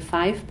step would be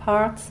 5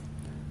 parts,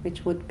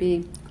 which would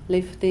be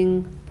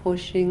lifting,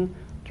 pushing,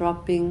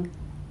 dropping,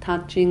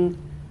 touching,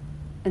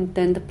 and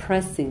then the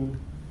pressing,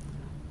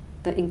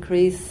 the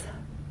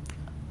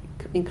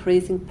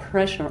increasing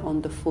pressure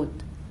on the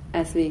foot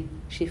as we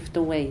shift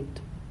the weight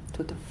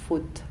to the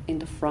foot in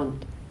the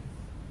front.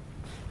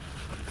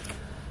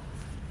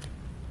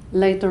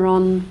 Later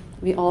on,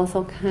 we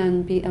also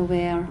can be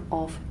aware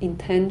of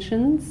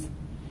intentions,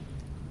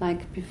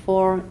 like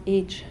before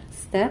each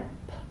step,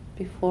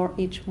 before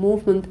each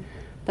movement,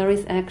 there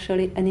is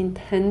actually an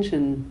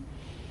intention,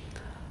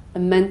 a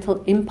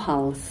mental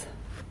impulse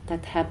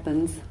that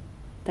happens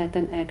that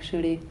then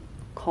actually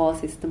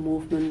causes the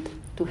movement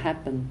to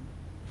happen.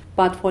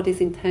 But for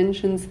these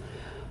intentions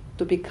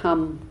to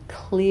become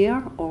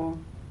clear, or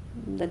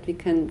that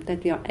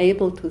we are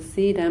able to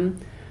see them,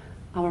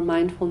 our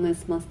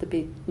mindfulness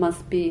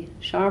must be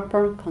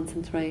sharper,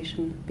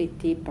 concentration be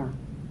deeper,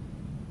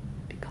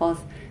 because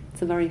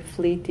it's a very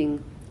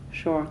fleeting,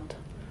 short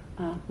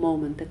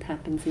moment that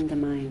happens in the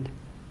mind.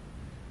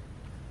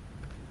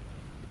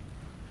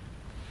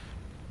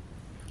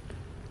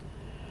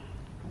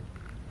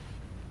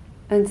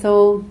 And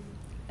so,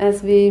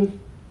 as we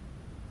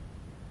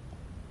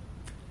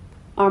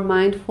are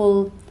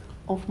mindful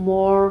of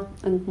more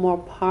and more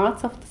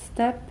parts of the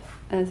step,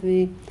 as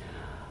we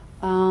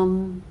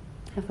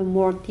have a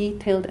more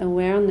detailed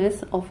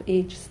awareness of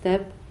each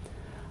step,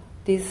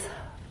 this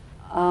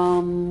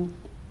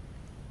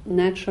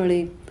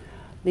naturally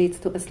leads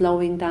to a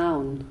slowing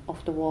down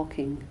of the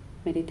walking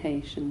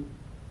meditation.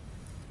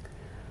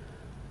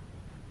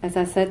 As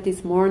I said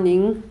this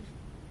morning,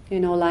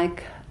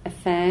 like a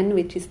fan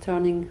which is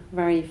turning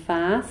very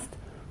fast,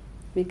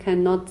 we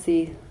cannot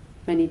see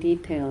many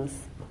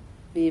details.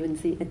 We even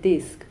see a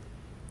disc.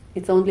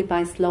 It's only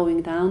by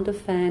slowing down the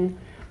fan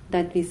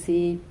that we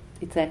see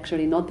it's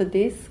actually not a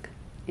disc,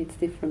 it's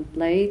different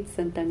blades,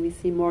 and then we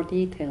see more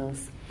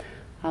details,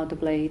 how the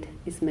blade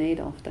is made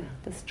of,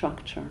 the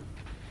structure.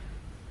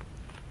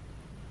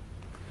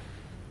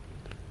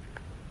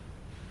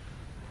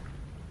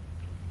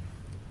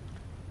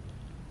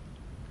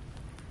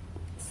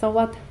 So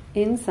what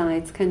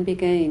insights can be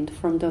gained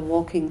from the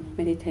walking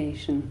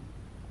meditation?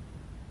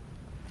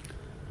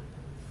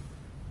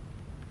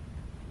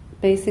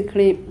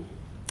 Basically,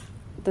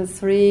 the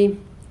 3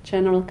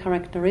 general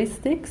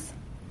characteristics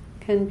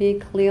can be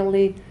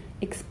clearly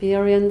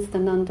experienced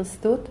and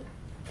understood.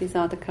 These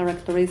are the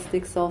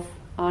characteristics of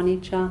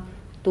anicca,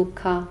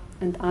 dukkha,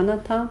 and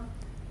anatta: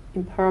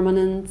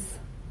 impermanence,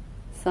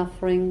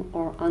 suffering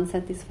or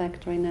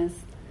unsatisfactoriness,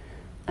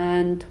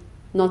 and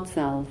not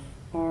self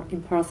or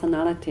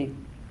impersonality.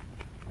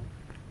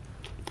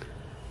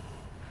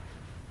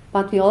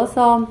 But we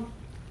also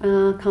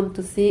come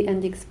to see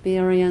and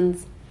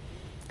experience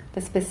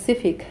the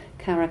specific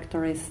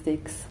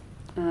characteristics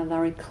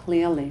very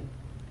clearly.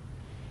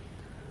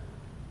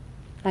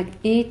 Like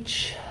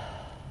each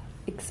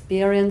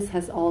experience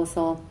has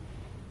also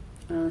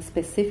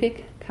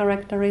specific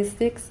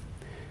characteristics,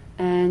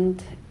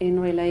 and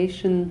in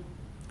relation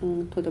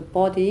to the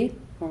body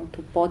or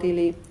to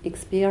bodily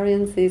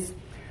experiences,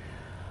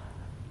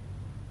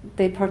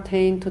 they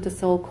pertain to the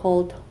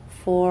so-called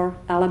 4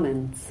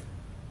 elements.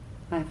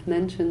 I've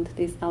mentioned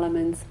these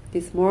elements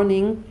this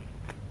morning.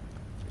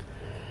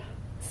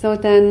 So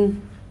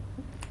then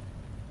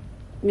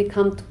we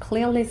come to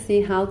clearly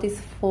see how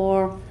these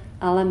 4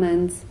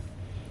 elements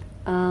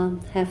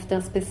have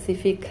their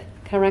specific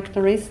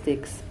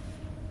characteristics.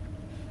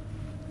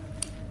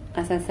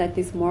 As I said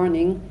this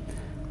morning,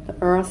 the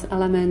earth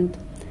element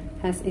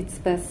has its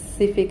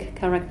specific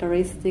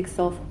characteristics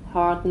of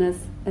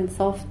hardness and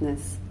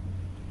softness.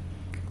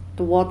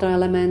 The water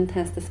element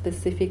has the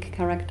specific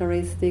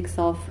characteristics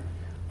of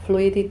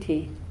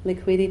fluidity,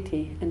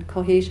 liquidity, and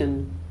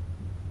cohesion.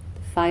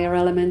 The fire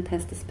element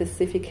has the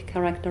specific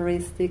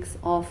characteristics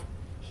of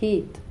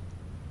heat,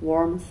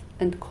 warmth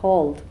and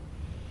cold.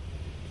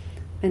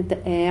 And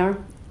the air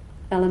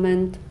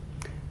element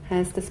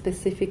has the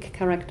specific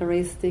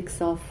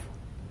characteristics of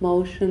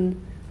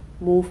motion,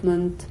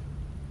 movement,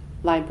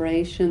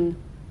 vibration,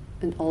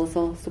 and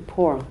also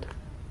support.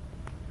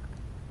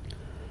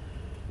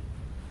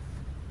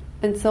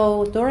 And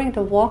so during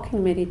the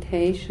walking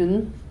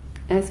meditation,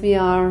 as we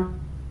are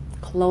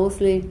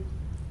closely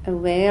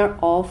aware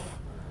of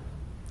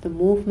the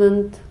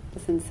movement, the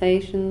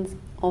sensations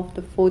of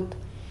the foot,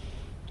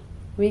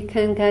 we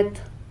can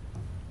get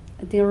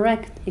a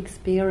direct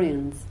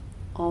experience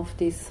of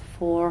these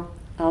four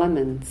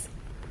elements.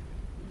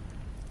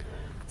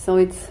 So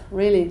it's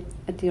really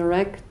a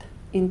direct,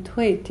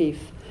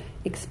 intuitive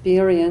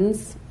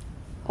experience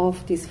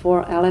of these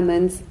four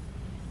elements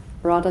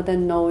rather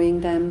than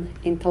knowing them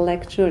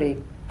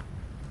intellectually.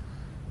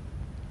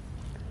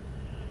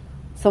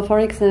 So for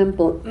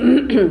example,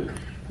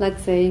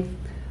 let's say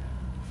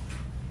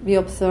we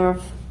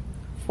observe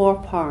four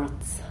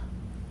parts: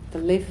 the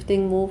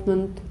lifting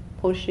movement,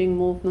 pushing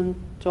movement,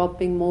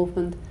 dropping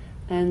movement,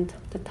 and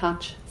the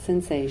touch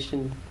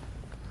sensation.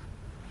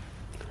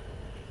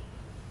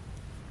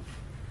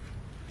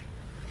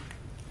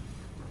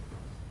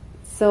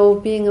 So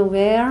being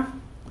aware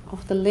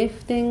of the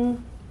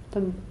lifting,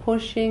 the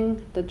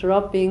pushing, the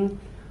dropping,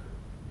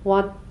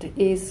 what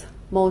is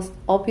most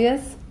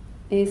obvious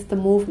is the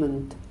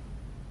movement.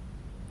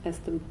 As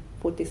the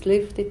foot is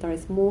lifted, there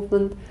is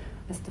movement.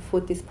 As the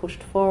foot is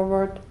pushed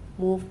forward,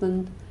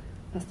 movement.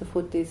 As the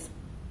foot is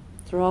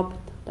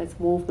dropped, there's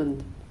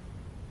movement.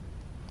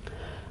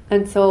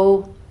 And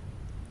so,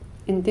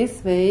 in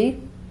this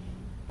way,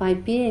 by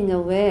being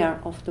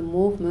aware of the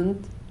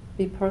movement,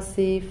 we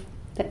perceive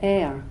the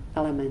air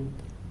element.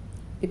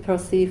 We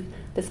perceive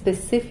the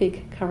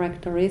specific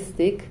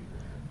characteristic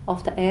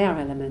of the air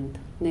element,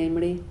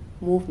 namely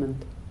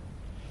movement.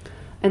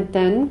 And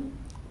then,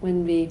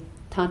 when we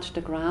touch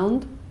the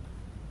ground,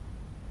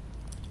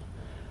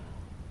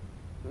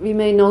 we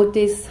may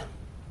notice,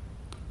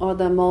 or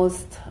the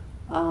most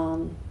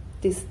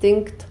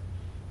distinct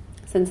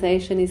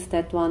sensation is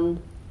that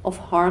one of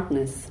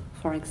hardness,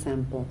 for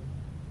example.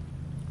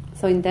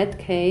 So in that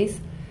case,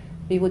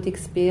 we would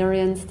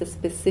experience the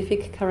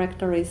specific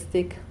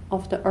characteristic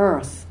of the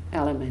earth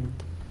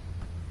element.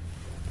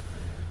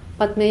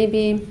 But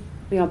maybe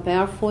we are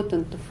barefoot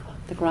and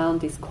the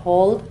ground is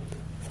cold,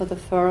 so the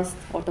first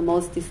or the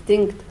most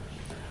distinct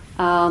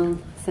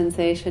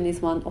sensation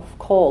is one of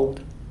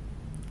cold.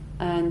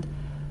 And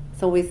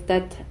so with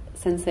that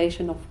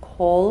sensation of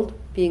cold,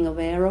 being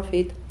aware of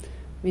it,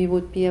 we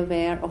would be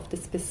aware of the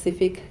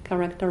specific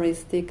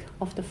characteristic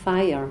of the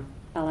fire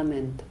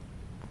element.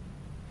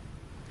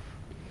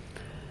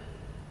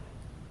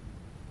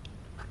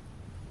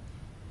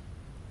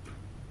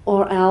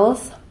 Or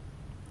else,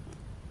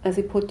 as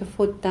we put the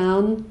foot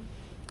down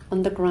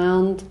on the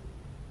ground,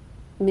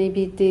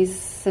 maybe this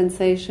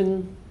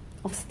sensation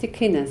of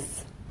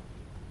stickiness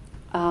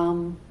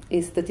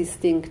is the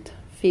distinct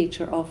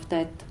feature of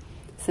that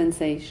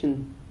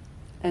sensation.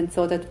 And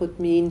so that would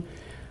mean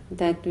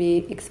that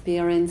we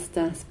experience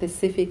the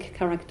specific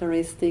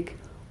characteristic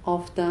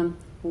of the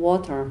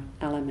water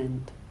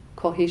element,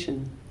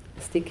 cohesion,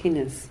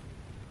 stickiness.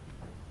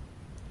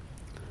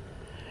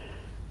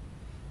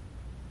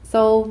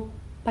 So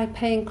by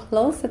paying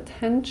close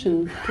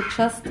attention to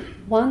just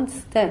one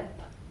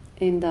step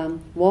in the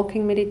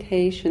walking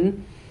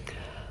meditation,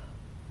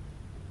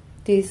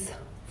 these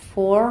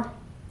four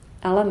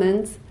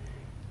elements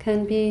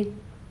can be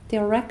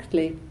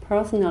directly,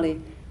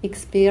 personally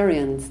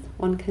experienced.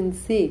 One can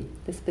see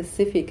the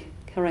specific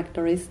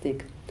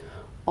characteristic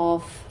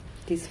of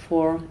these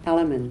four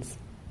elements.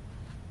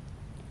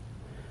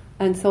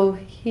 And so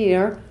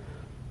here,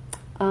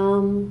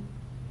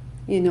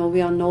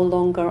 we are no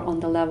longer on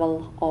the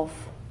level of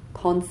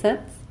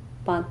concepts,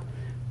 but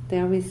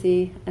there we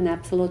see an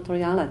absolute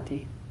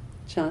reality,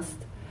 just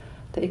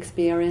the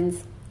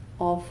experience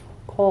of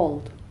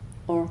cold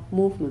or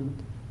movement.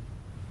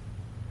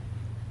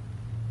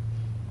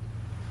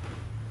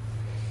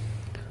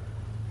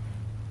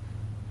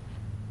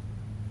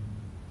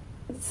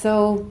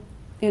 So,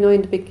 in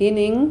the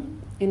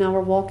beginning, in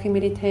our walking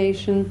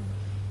meditation,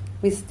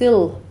 we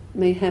still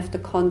may have the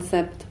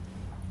concept,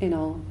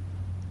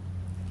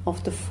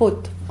 of the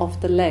foot,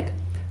 of the leg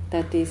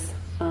that is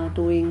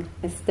doing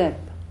a step.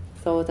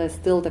 So there's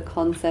still the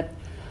concept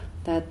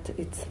that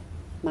it's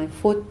my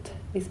foot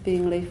is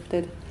being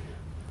lifted,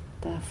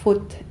 the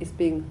foot is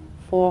being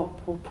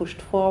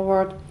pushed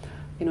forward.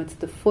 It's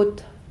the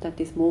foot that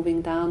is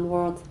moving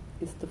downwards.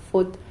 It's the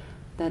foot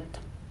that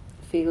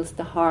feels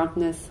the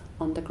hardness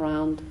on the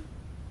ground,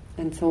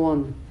 and so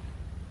on.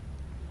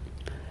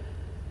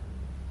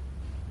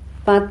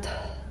 But,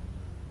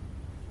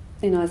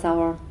 as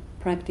our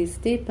practice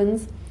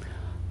deepens,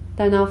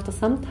 then after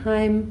some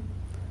time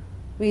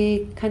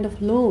we kind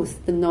of lose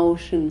the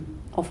notion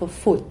of a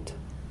foot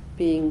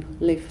being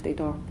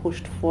lifted or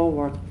pushed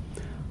forward.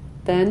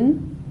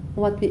 Then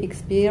what we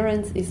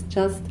experience is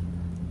just,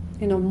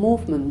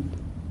 movement,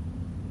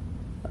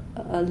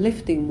 a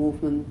lifting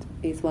movement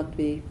is what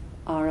we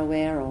are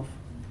aware of.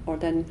 Or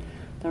then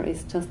there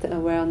is just the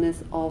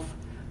awareness of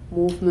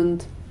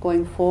movement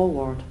going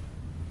forward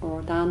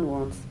or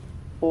downwards,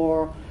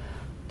 or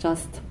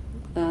just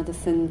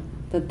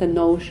the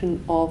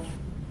notion of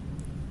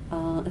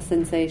a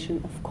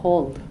sensation of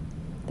cold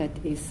that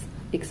is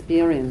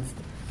experienced.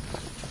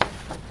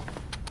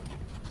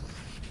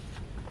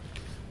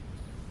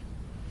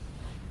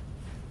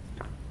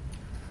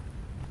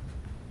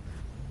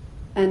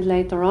 And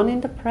later on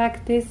in the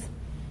practice,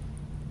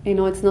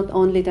 it's not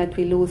only that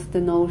we lose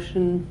the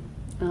notion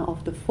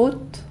of the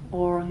foot,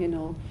 or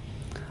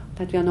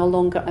that we are no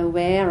longer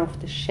aware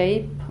of the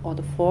shape or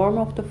the form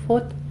of the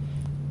foot,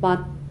 but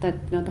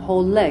that the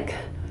whole leg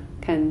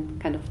can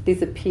kind of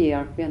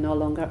disappear. We are no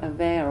longer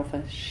aware of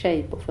a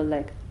shape of a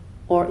leg,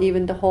 or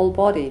even the whole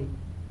body.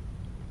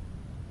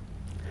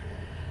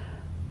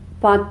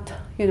 But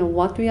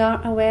what we are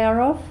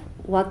aware of,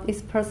 what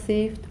is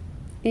perceived,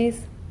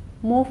 is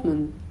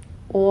movement,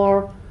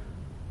 or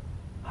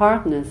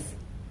hardness,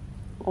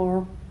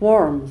 or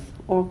warmth,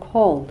 or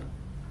cold.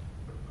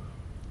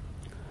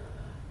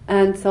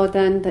 And so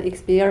then the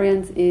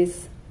experience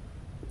is,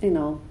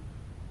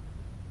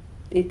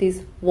 it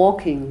is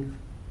walking.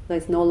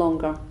 There's no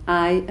longer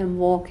I am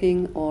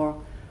walking or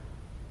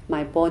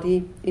my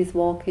body is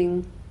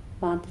walking,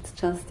 but it's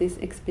just this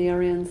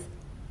experience.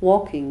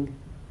 Walking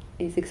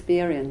is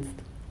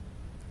experienced,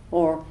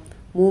 or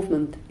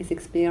movement is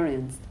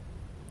experienced.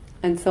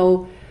 And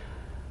so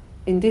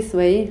in this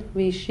way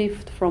we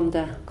shift from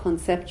the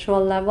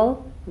conceptual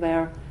level,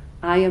 where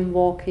I am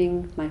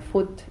walking, my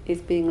foot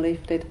is being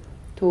lifted,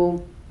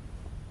 to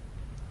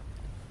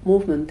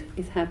movement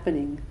is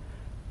happening,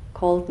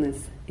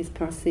 coldness is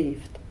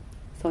perceived.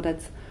 So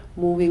that's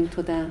moving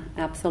to the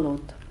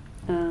absolute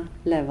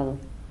level.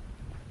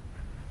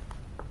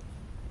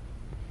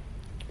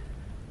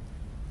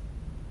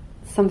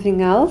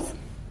 Something else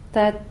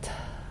that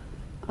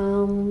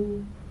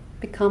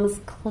becomes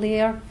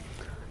clear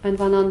and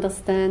one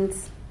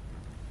understands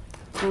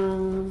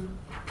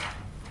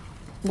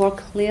more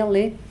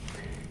clearly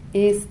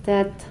is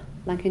that,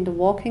 like in the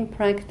walking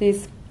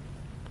practice,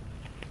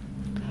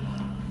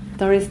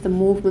 there is the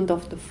movement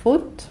of the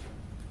foot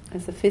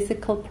as a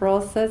physical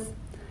process,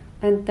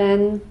 and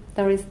then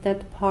there is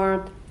that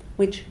part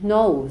which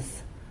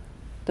knows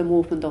the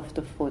movement of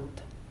the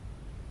foot.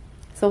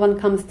 So one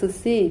comes to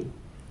see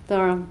there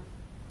are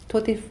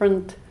two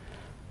different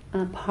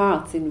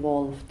parts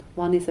involved.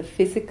 One is a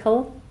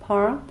physical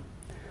part,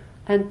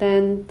 and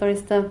then there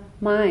is the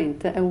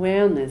mind, the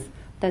awareness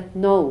that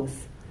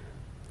knows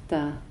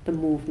the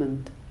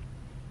movement.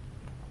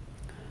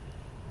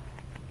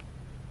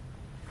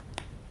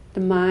 The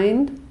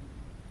mind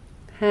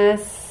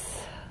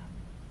is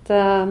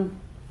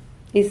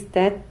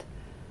that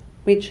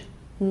which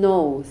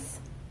knows,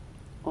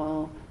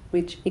 or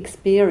which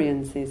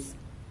experiences,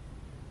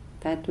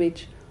 that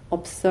which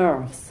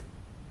observes.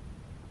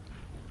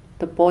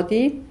 The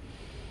body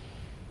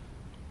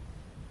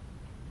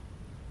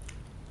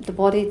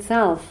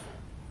itself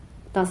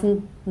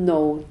doesn't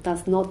know,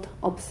 does not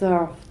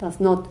observe, does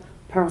not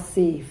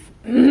perceive.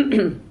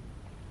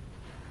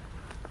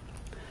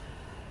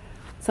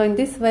 So in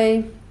this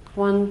way,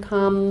 one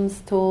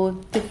comes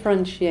to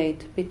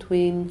differentiate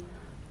between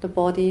the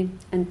body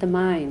and the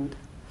mind,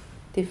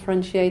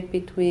 differentiate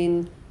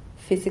between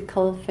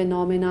physical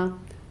phenomena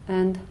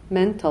and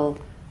mental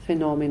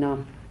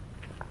phenomena.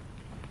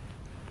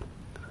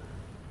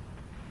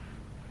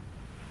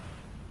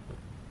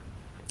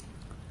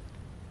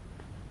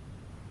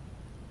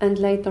 And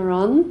later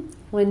on,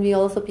 when we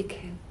also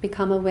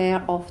become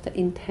aware of the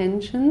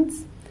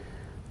intentions,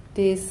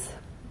 these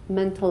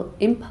mental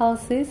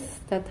impulses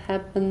that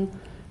happen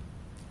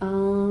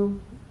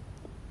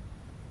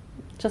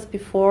just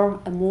before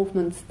a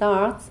movement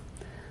starts,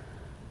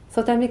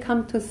 so then we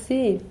come to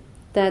see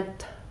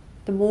that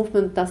the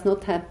movement does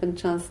not happen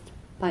just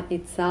by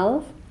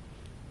itself,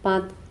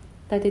 but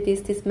that it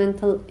is this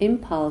mental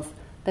impulse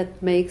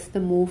that makes the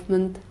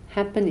movement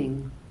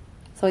happening.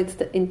 So it's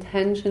the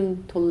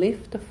intention to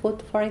lift the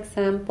foot, for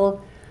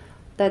example,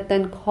 that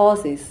then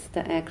causes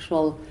the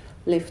actual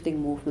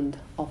lifting movement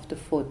of the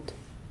foot.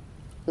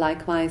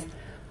 Likewise,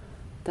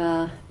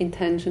 the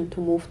intention to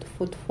move the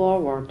foot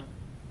forward,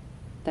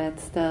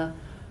 that's the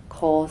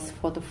cause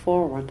for the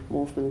forward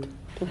movement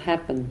to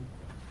happen.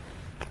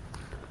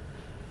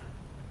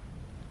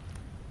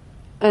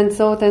 And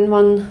so then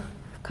one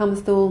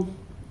comes to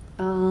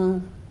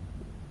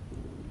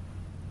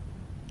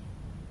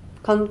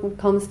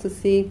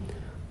see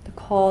the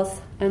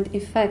cause and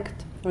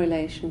effect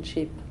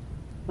relationship.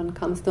 One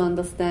comes to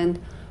understand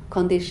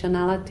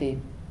conditionality.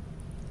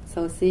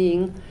 So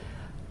seeing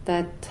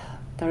that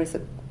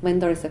when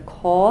there is a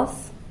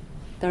cause,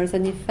 there is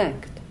an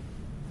effect.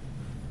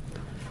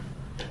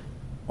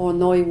 Or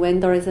knowing when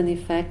there is an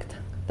effect,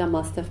 there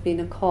must have been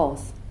a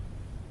cause.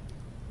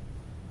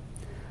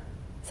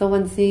 So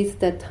one sees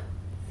that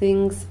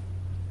things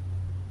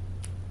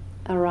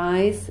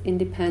arise in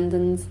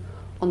dependence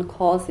on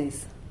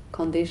causes,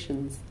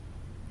 conditions.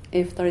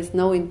 If there is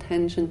no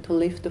intention to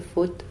lift the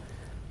foot,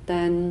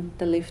 then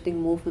the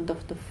lifting movement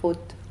of the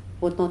foot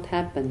would not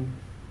happen.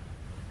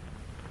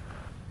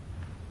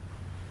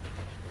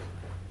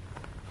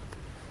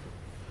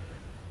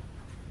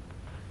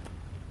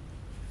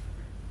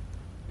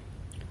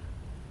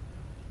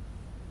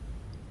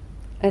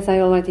 As I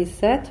already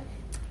said,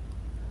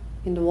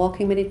 in the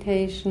walking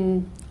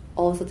meditation,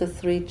 also the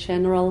three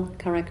general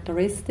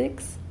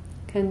characteristics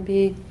can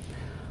be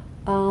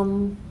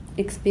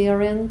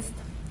experienced,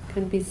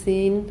 can be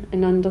seen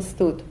and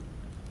understood.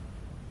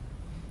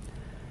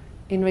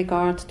 In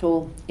regard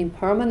to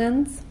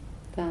impermanence,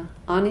 the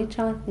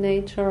anicca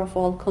nature of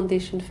all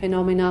conditioned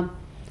phenomena,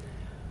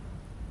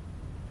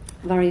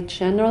 very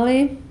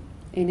generally,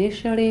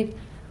 initially,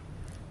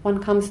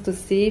 one comes to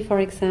see, for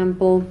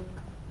example,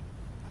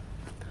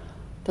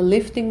 the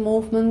lifting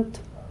movement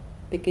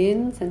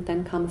begins and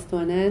then comes to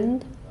an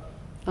end.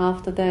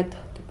 After that,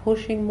 the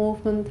pushing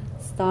movement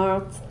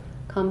starts,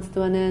 comes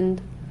to an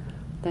end.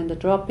 Then the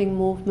dropping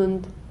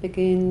movement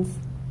begins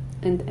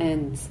and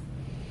ends.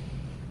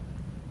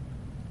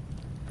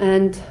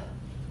 And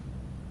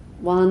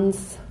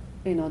once,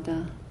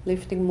 the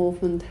lifting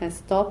movement has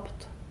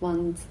stopped,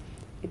 once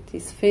it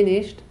is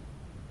finished,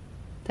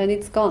 then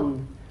it's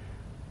gone.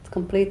 It's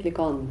completely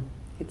gone.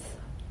 It's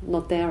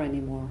not there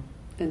anymore.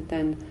 And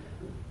then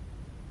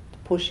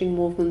pushing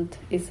movement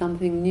is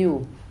something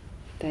new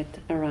that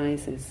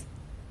arises.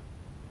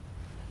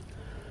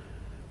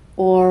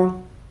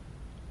 Or,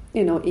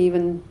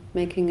 even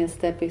making a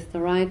step with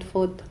the right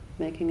foot,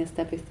 making a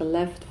step with the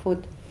left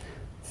foot.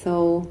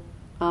 So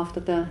after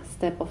the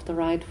step of the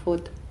right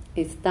foot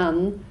is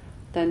done,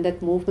 then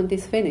that movement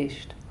is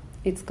finished.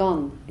 It's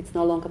gone. It's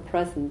no longer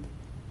present.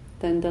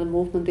 Then the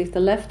movement with the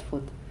left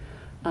foot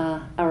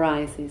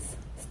arises,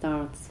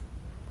 starts,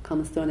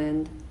 comes to an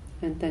end,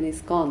 and then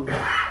is gone.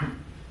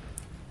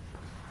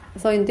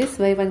 So in this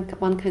way,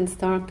 one can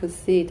start to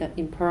see the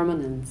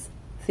impermanence.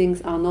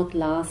 Things are not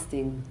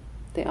lasting.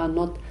 They are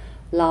not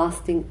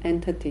lasting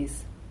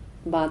entities.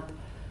 But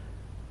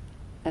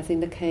as in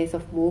the case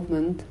of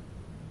movement,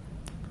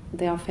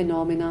 they are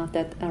phenomena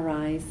that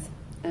arise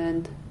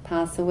and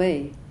pass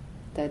away,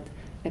 that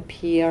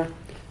appear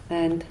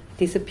and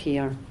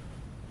disappear.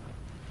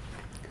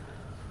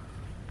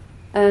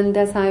 And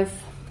as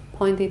I've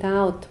pointed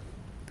out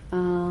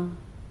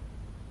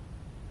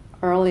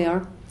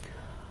earlier,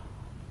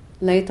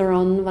 later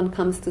on, one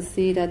comes to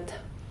see that,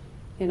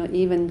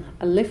 even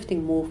a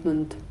lifting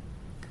movement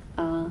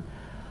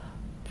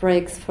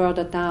breaks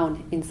further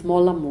down in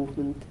smaller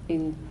movement,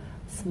 in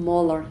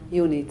smaller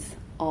units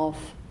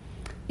of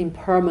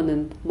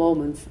impermanent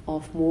moments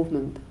of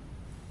movement,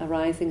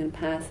 arising and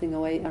passing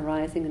away,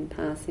 arising and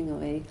passing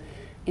away,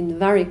 in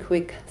very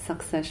quick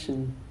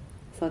succession.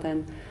 So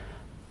then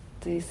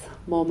these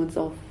moments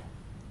of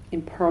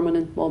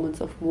impermanent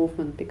moments of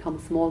movement become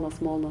smaller,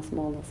 smaller,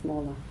 smaller,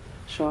 smaller,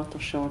 shorter,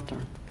 shorter.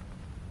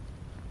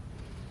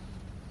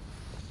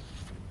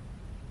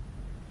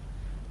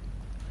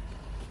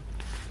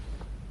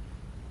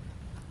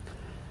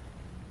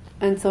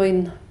 And so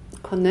in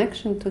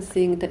connection to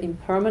seeing the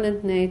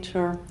impermanent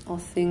nature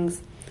of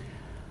things,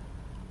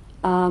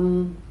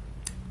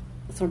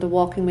 through the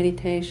walking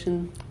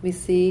meditation, we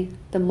see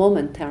the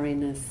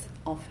momentariness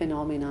of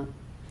phenomena,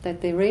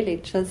 that they really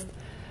just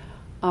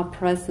are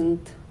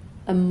present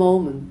a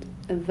moment,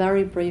 a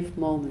very brief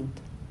moment.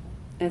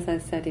 As I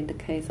said in the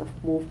case of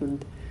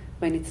movement,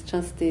 when it's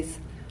just these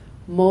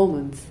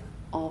moments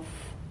of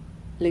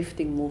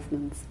lifting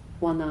movements,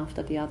 one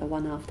after the other,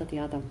 one after the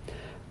other,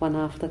 one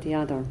after the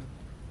other.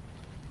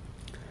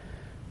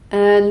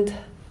 And,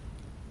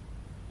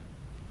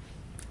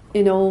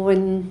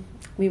 when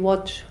we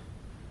watch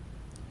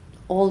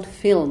old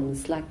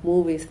films, like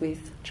movies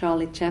with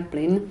Charlie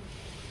Chaplin,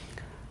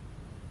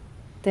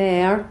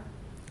 there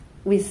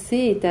we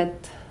see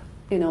that,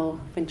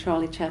 when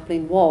Charlie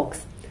Chaplin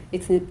walks,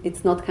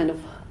 it's not kind of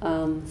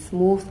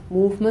smooth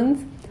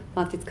movement,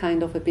 but it's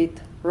kind of a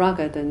bit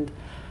rugged and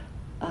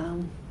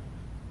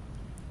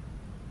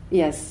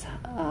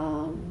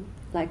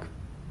like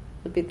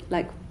a bit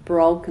like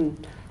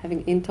broken,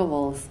 having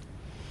intervals.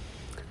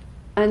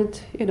 And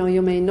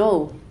you may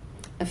know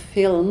a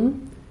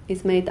film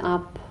is made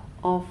up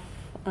of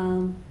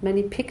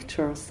many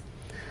pictures.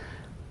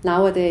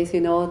 Nowadays,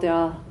 there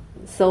are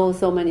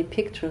so many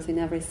pictures in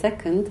every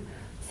second,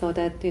 so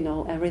that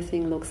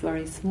everything looks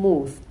very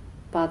smooth.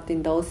 But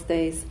in those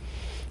days,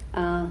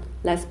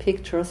 less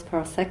pictures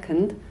per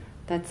second.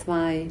 That's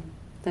why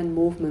then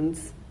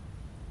movements,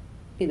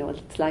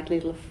 it's like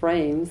little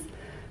frames,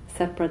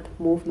 separate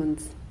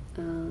movements,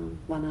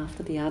 one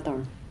after the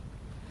other.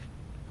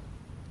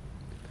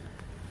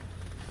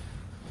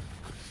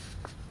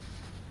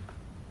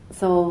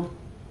 So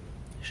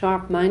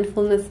sharp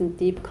mindfulness and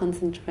deep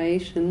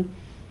concentration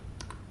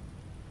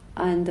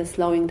and the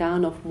slowing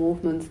down of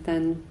movements,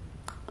 then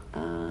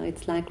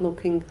it's like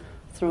looking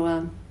through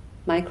a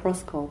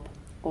microscope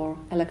or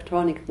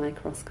electronic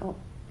microscope.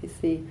 You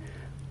see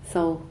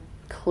so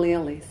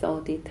clearly, so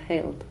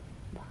detailed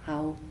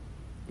how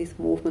this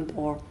movement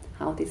or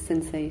how this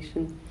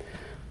sensation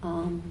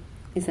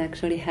is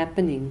actually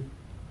happening.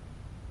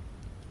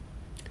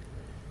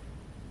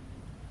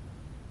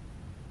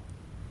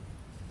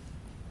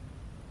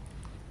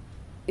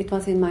 it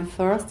was in my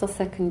first or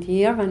second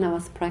year when I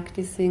was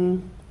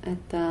practicing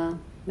at the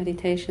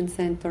meditation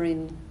center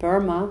in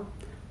Burma,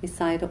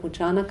 beside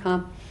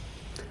Ujjanaka.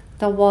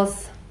 There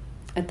was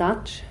a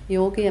Dutch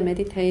yogi, a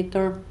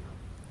meditator,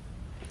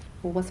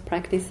 who was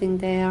practicing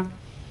there,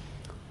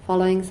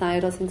 following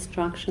Sayadaw's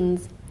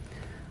instructions.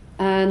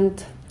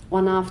 And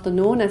one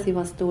afternoon, as he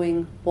was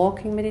doing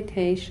walking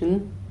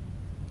meditation,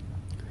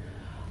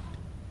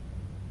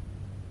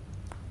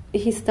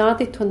 he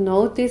started to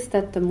notice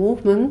that the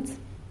movements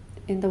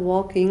in the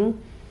walking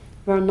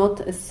were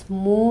not as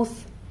smooth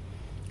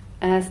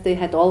as they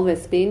had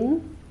always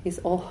been his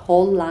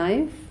whole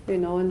life,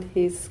 and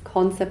his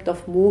concept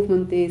of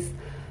movement is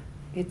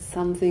it's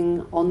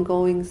something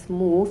ongoing,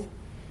 smooth.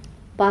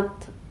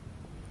 But,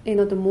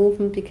 the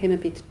movement became a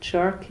bit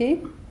jerky,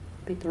 a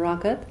bit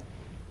rugged.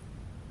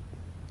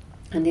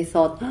 And he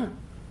thought,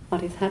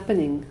 what is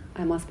happening?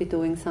 I must be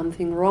doing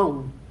something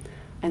wrong.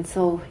 And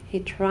so he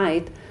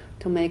tried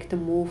to make the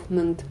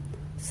movement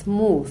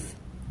smooth,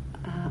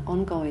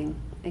 ongoing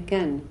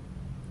again.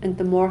 And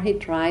the more he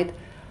tried,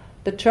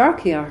 the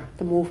jerkier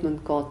the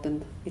movement got,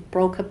 and it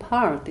broke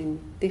apart in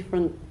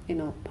different,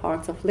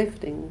 parts of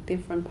lifting,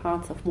 different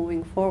parts of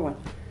moving forward.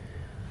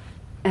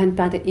 And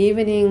by the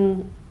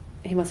evening,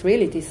 he was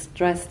really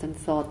distressed and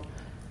thought,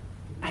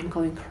 I'm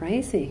going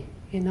crazy,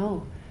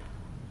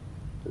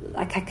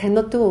 Like I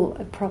cannot do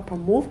a proper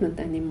movement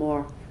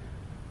anymore.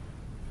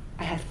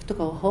 I have to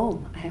go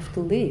home. I have to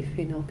leave,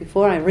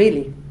 before I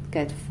really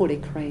get fully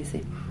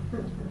crazy.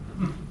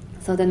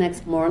 So the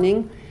next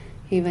morning,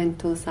 he went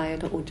to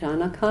Sayadaw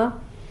Ujjanaka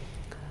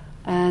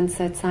and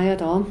said,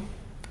 Sayadaw,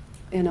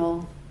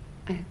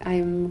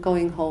 I'm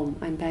going home.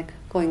 I'm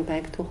going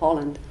back to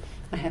Holland.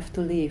 I have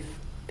to leave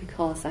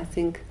because I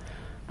think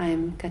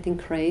I'm getting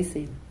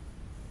crazy.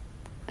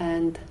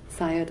 And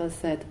Sayadaw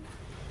said,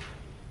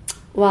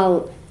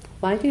 well,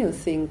 why do you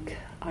think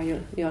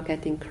you're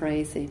getting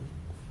crazy?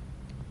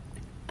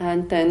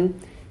 And then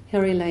he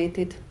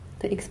related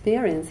the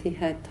experience he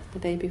had the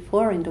day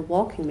before in the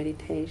walking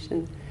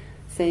meditation,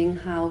 saying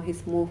how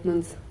his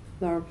movements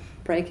were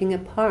breaking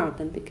apart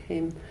and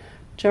became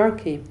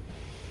jerky.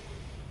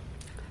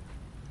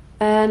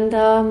 And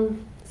so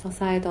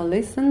Sayadaw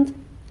listened,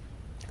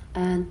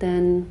 and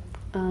then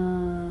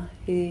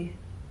he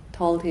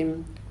told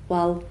him,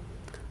 well,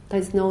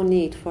 there's no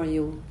need for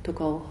you to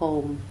go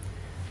home,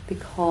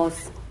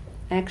 because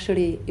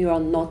actually you are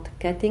not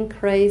getting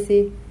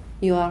crazy,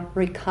 you are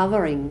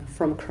recovering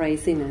from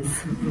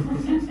craziness.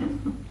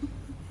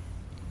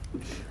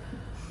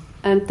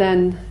 And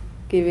then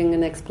giving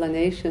an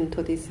explanation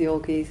to this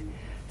yogi,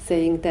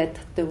 saying that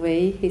the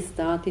way he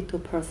started to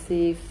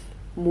perceive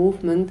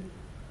movement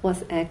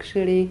was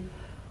actually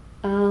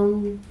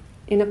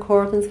in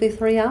accordance with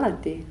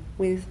reality,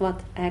 with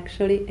what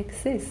actually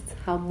exists,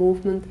 how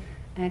movement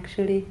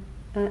actually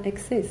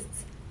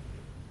exists.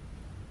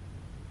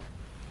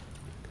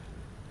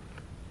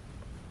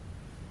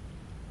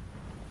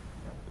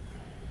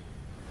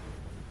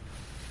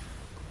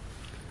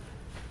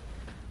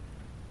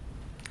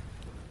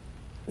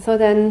 So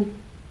then,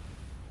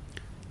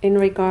 in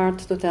regard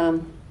to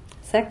the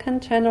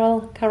second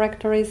general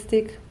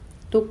characteristic,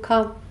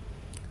 dukkha,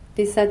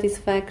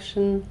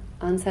 dissatisfaction,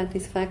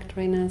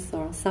 unsatisfactoriness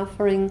or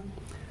suffering,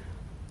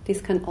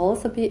 this can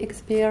also be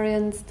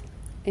experienced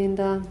in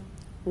the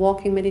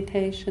walking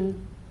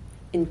meditation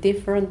in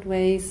different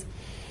ways.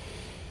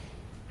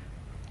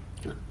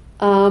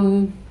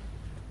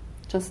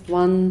 Just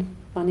one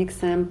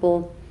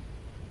example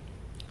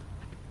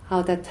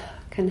how that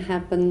can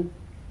happen.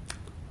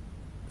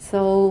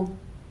 So,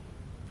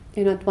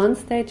 at one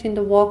stage in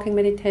the walking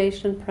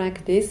meditation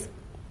practice,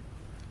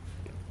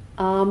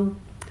 the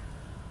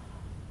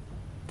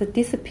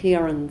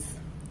disappearance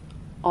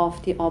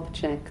of the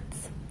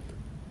objects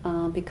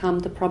become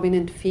the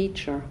prominent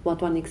feature,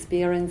 what one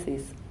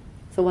experiences.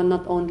 So one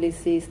not only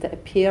sees the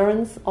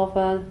appearance of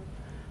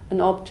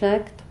an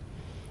object,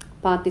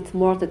 but it's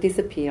more the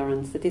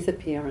disappearance.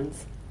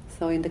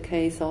 So in the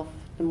case of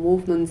the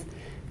movements,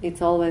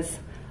 it's always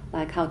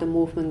like how the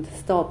movement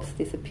stops,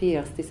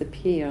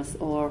 disappears,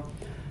 or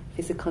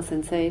physical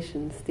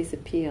sensations,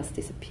 disappears.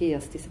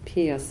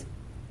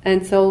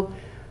 And so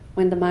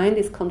when the mind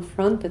is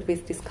confronted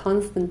with this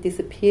constant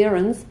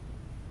disappearance,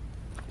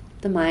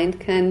 the mind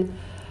can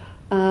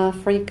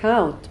freak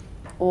out,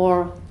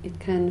 or it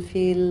can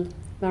feel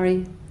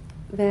very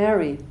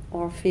weary,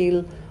 or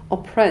feel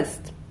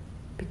oppressed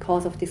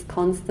because of this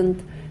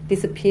constant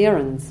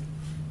disappearance.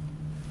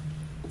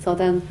 So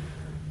then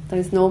there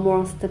is no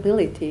more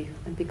stability,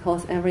 and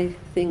because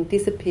everything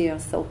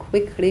disappears so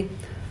quickly,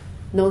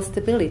 no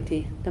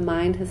stability. The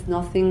mind has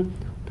nothing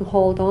to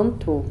hold on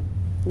to,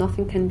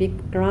 nothing can be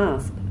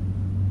grasped.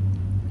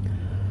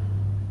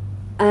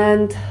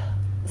 And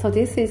so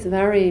this is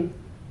very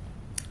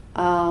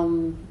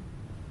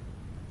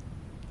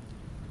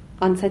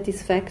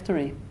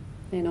unsatisfactory,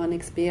 an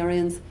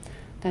experience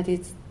that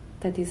is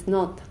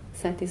not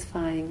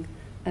satisfying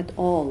at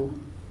all.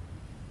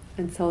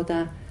 And so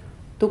the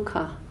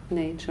dukkha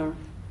nature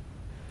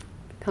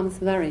becomes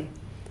very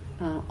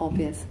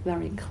obvious,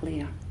 very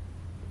clear.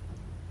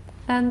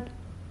 And,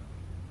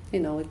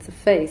 it's a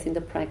phase in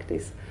the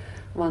practice.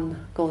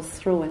 One goes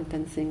through and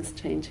then things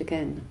change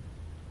again.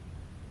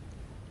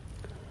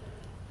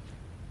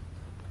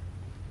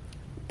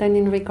 Then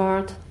in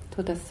regard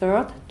to the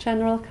third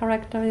general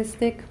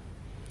characteristic,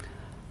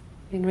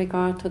 in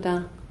regard to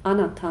the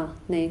anatta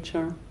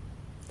nature,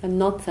 the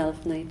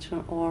not-self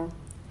nature or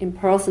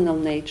impersonal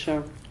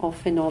nature of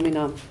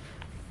phenomena.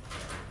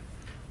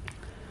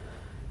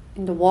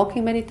 In the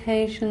walking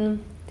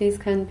meditation, this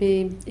can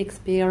be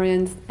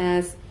experienced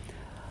as,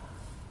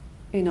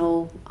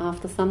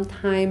 after some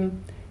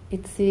time,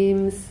 it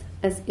seems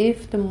as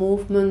if the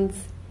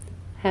movements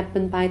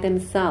happen by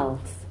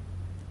themselves,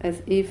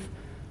 as if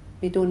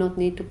we do not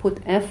need to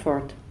put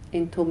effort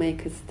into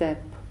make a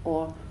step,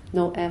 or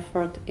no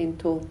effort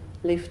into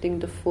lifting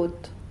the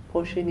foot,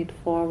 pushing it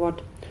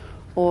forward,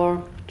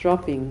 or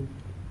dropping.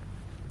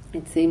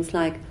 It seems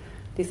like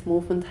this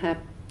movement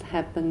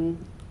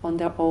happen on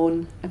their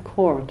own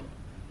accord.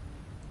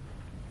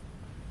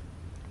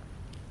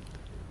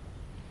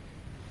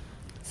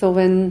 So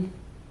when,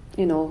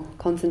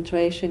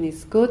 concentration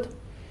is good,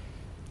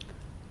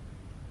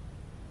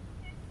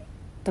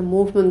 the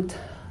movement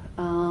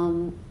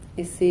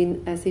is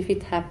seen as if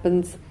it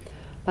happens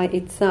by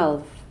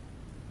itself.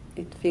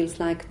 It feels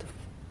like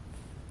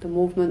the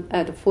movement,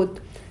 the foot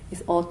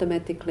is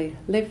automatically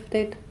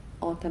lifted,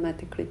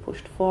 automatically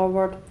pushed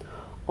forward,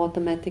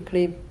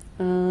 automatically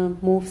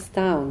moves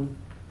down.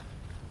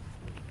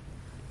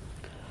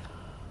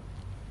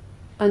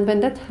 And when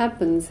that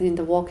happens in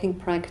the walking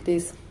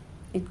practice,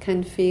 it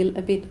can feel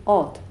a bit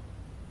odd.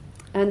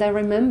 And I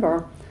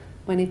remember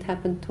when it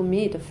happened to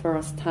me the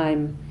first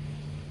time,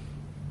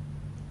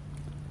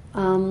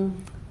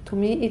 to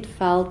me it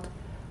felt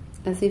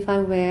as if I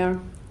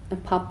were a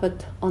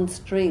puppet on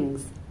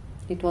strings.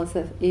 It was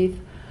as if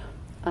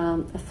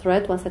a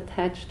thread was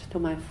attached to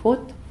my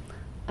foot,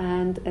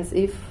 and as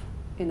if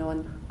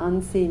an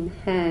unseen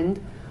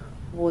hand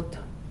would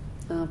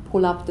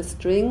pull up the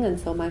string, and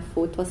so my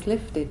foot was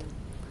lifted.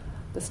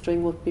 The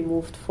string would be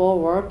moved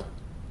forward,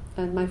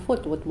 and my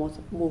foot would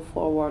move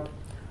forward.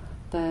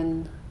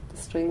 Then the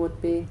string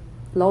would be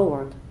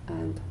lowered,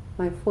 and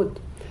my foot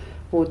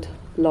would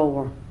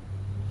lower.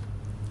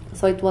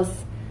 So it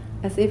was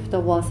as if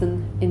there was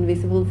an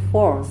invisible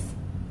force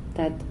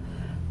that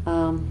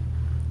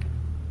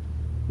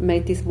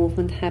made this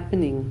movement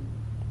happening.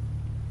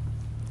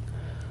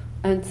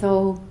 And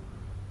so,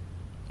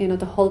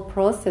 the whole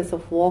process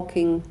of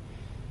walking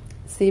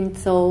seemed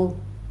so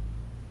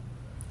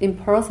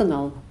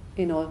impersonal.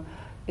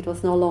 It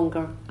was no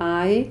longer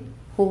I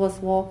who was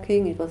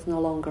walking, it was no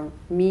longer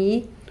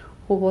me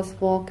who was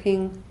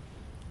walking,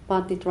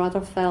 but it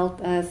rather felt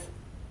as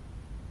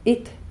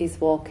it is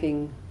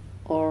walking,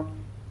 or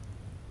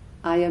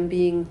I am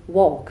being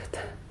walked.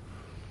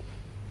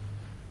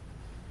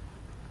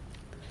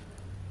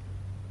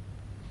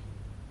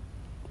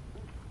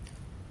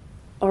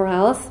 Or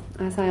else,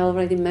 as I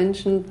already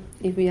mentioned,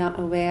 if we are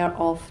aware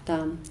of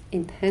the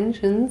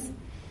intentions,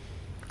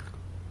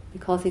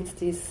 because it's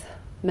this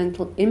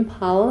mental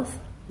impulse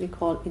we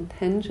call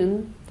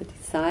intention, the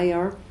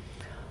desire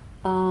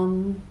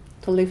to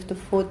lift the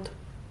foot,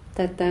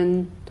 that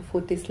then the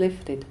foot is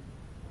lifted.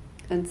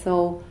 And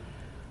so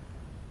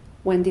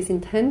when these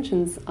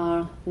intentions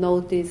are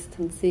noticed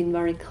and seen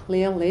very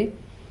clearly,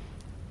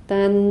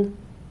 then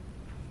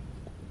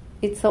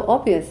it's so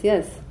obvious,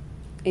 yes,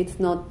 it's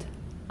not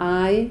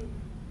I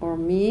or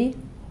me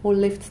who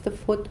lifts the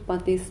foot,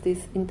 but it's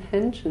this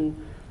intention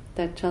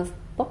that just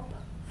pop,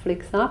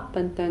 flicks up,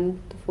 and then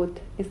the foot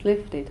is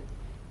lifted.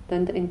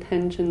 Then the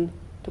intention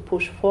to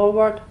push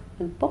forward,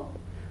 and pop,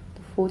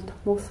 the foot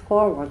moves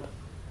forward.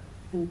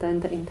 And then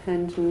the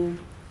intention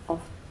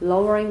of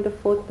lowering the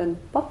foot, and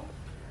pop,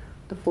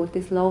 the foot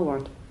is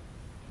lowered.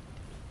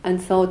 And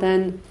so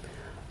then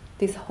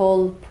this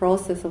whole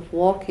process of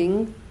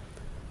walking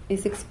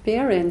is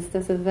experienced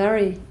as a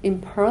very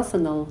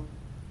impersonal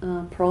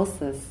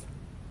process.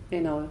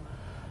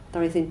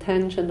 There is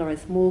intention, there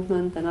is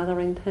movement, another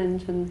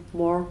intention,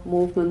 more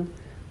movement.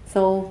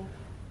 So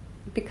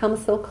it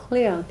becomes so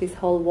clear this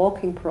whole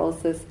walking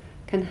process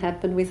can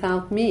happen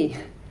without me,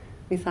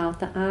 without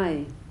the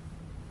I.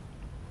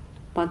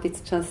 But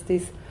it's just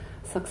this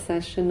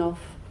succession of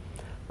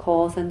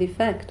cause and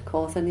effect,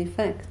 cause and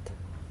effect.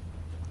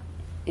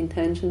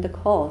 Intention, the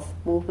cause,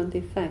 movement,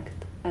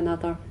 effect,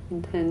 another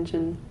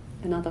intention,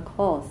 another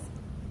cause,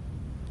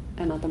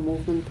 another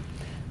movement,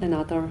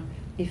 another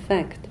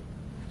effect.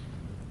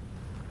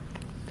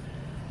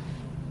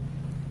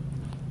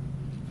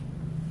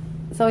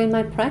 So in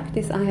my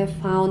practice I have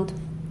found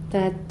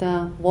that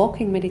the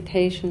walking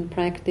meditation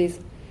practice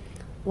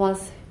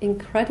was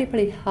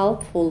incredibly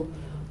helpful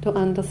to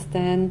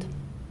understand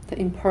the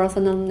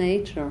impersonal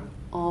nature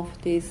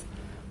of this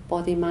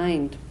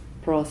body-mind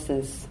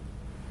process.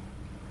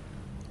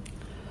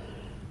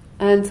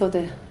 And so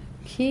the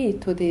key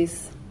to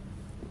this,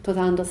 to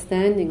the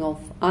understanding of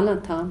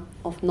anatta,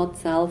 of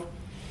not-self,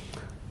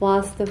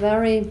 was the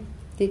very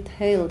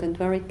detailed and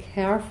very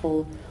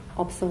careful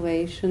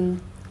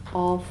observation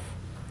of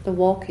the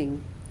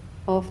walking,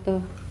 of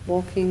the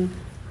walking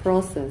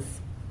process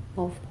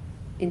of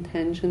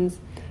intentions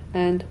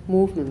and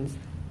movements.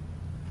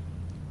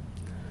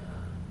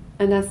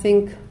 And I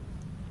think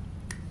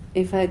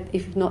if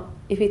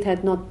it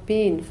had not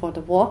been for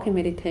the walking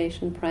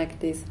meditation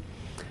practice,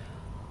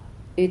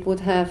 it would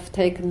have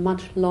taken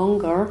much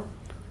longer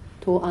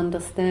to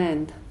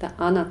understand the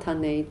anatta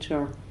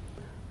nature,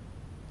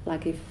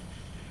 like if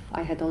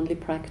I had only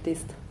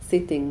practiced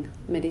sitting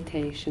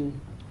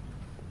meditation.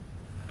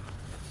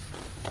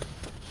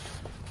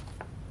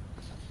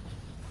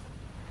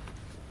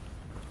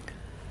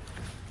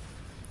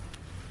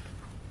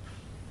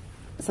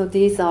 So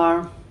these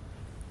are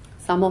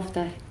some of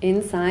the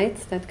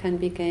insights that can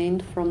be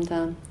gained from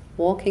the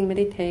walking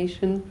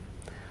meditation,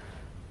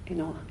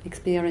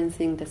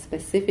 experiencing the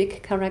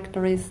specific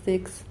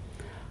characteristics,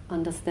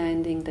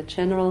 understanding the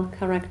general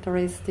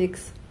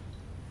characteristics.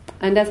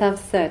 And as I've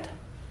said,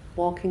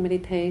 through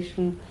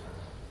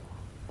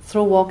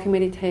walking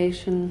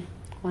meditation,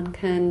 one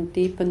can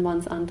deepen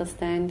one's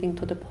understanding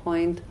to the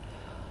point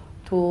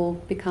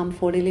to become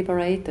fully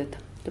liberated,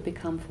 to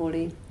become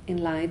fully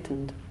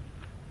enlightened.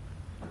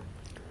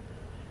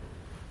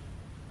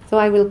 So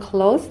I will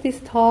close this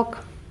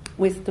talk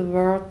with the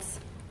words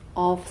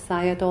of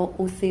Sayadaw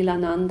U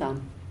Silananda.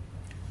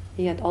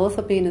 He had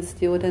also been a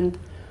student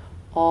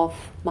of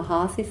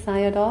Mahasi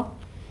Sayadaw,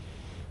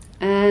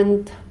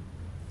 and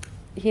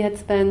he had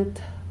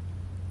spent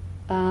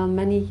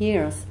many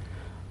years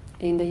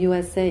in the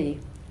USA.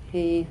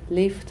 He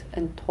lived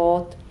and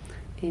taught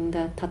in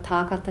the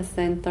Tathagata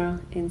Center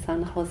in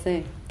San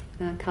Jose,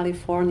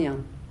 California.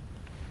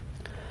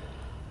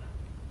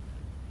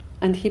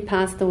 And he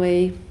passed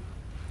away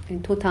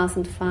in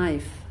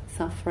 2005,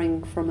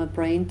 suffering from a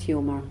brain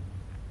tumor.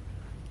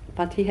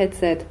 But he had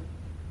said,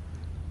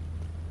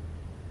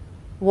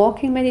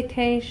 walking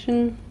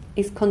meditation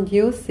is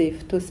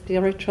conducive to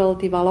spiritual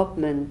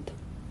development.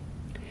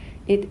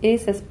 It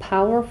is as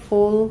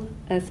powerful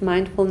as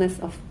mindfulness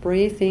of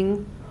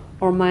breathing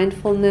or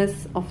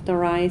mindfulness of the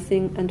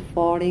rising and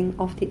falling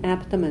of the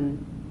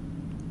abdomen.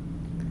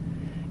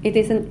 It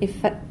is an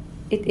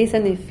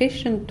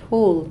efficient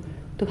tool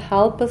to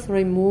help us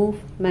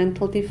remove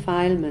mental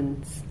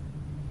defilements.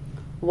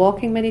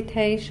 Walking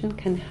meditation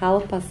can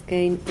help us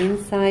gain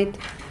insight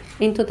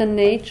into the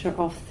nature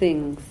of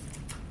things,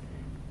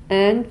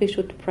 and we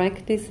should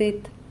practice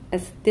it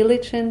as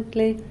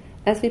diligently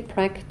as we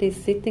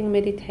practice sitting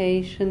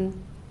meditation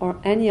or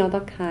any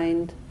other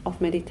kind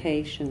of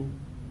meditation.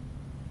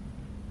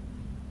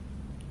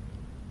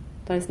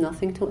 There is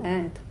nothing to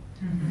add.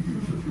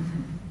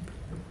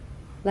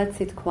 Let's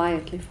sit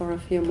quietly for a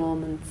few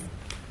moments.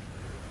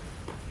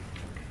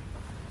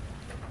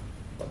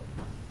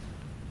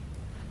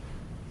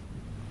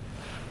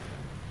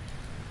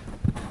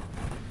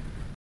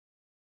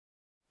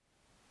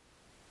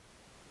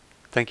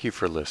 Thank you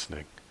for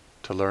listening.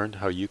 To learn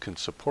how you can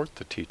support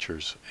the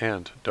teachers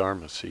and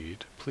Dharma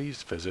Seed,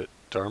 please visit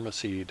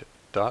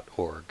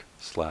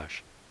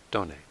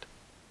dharmaseed.org/donate.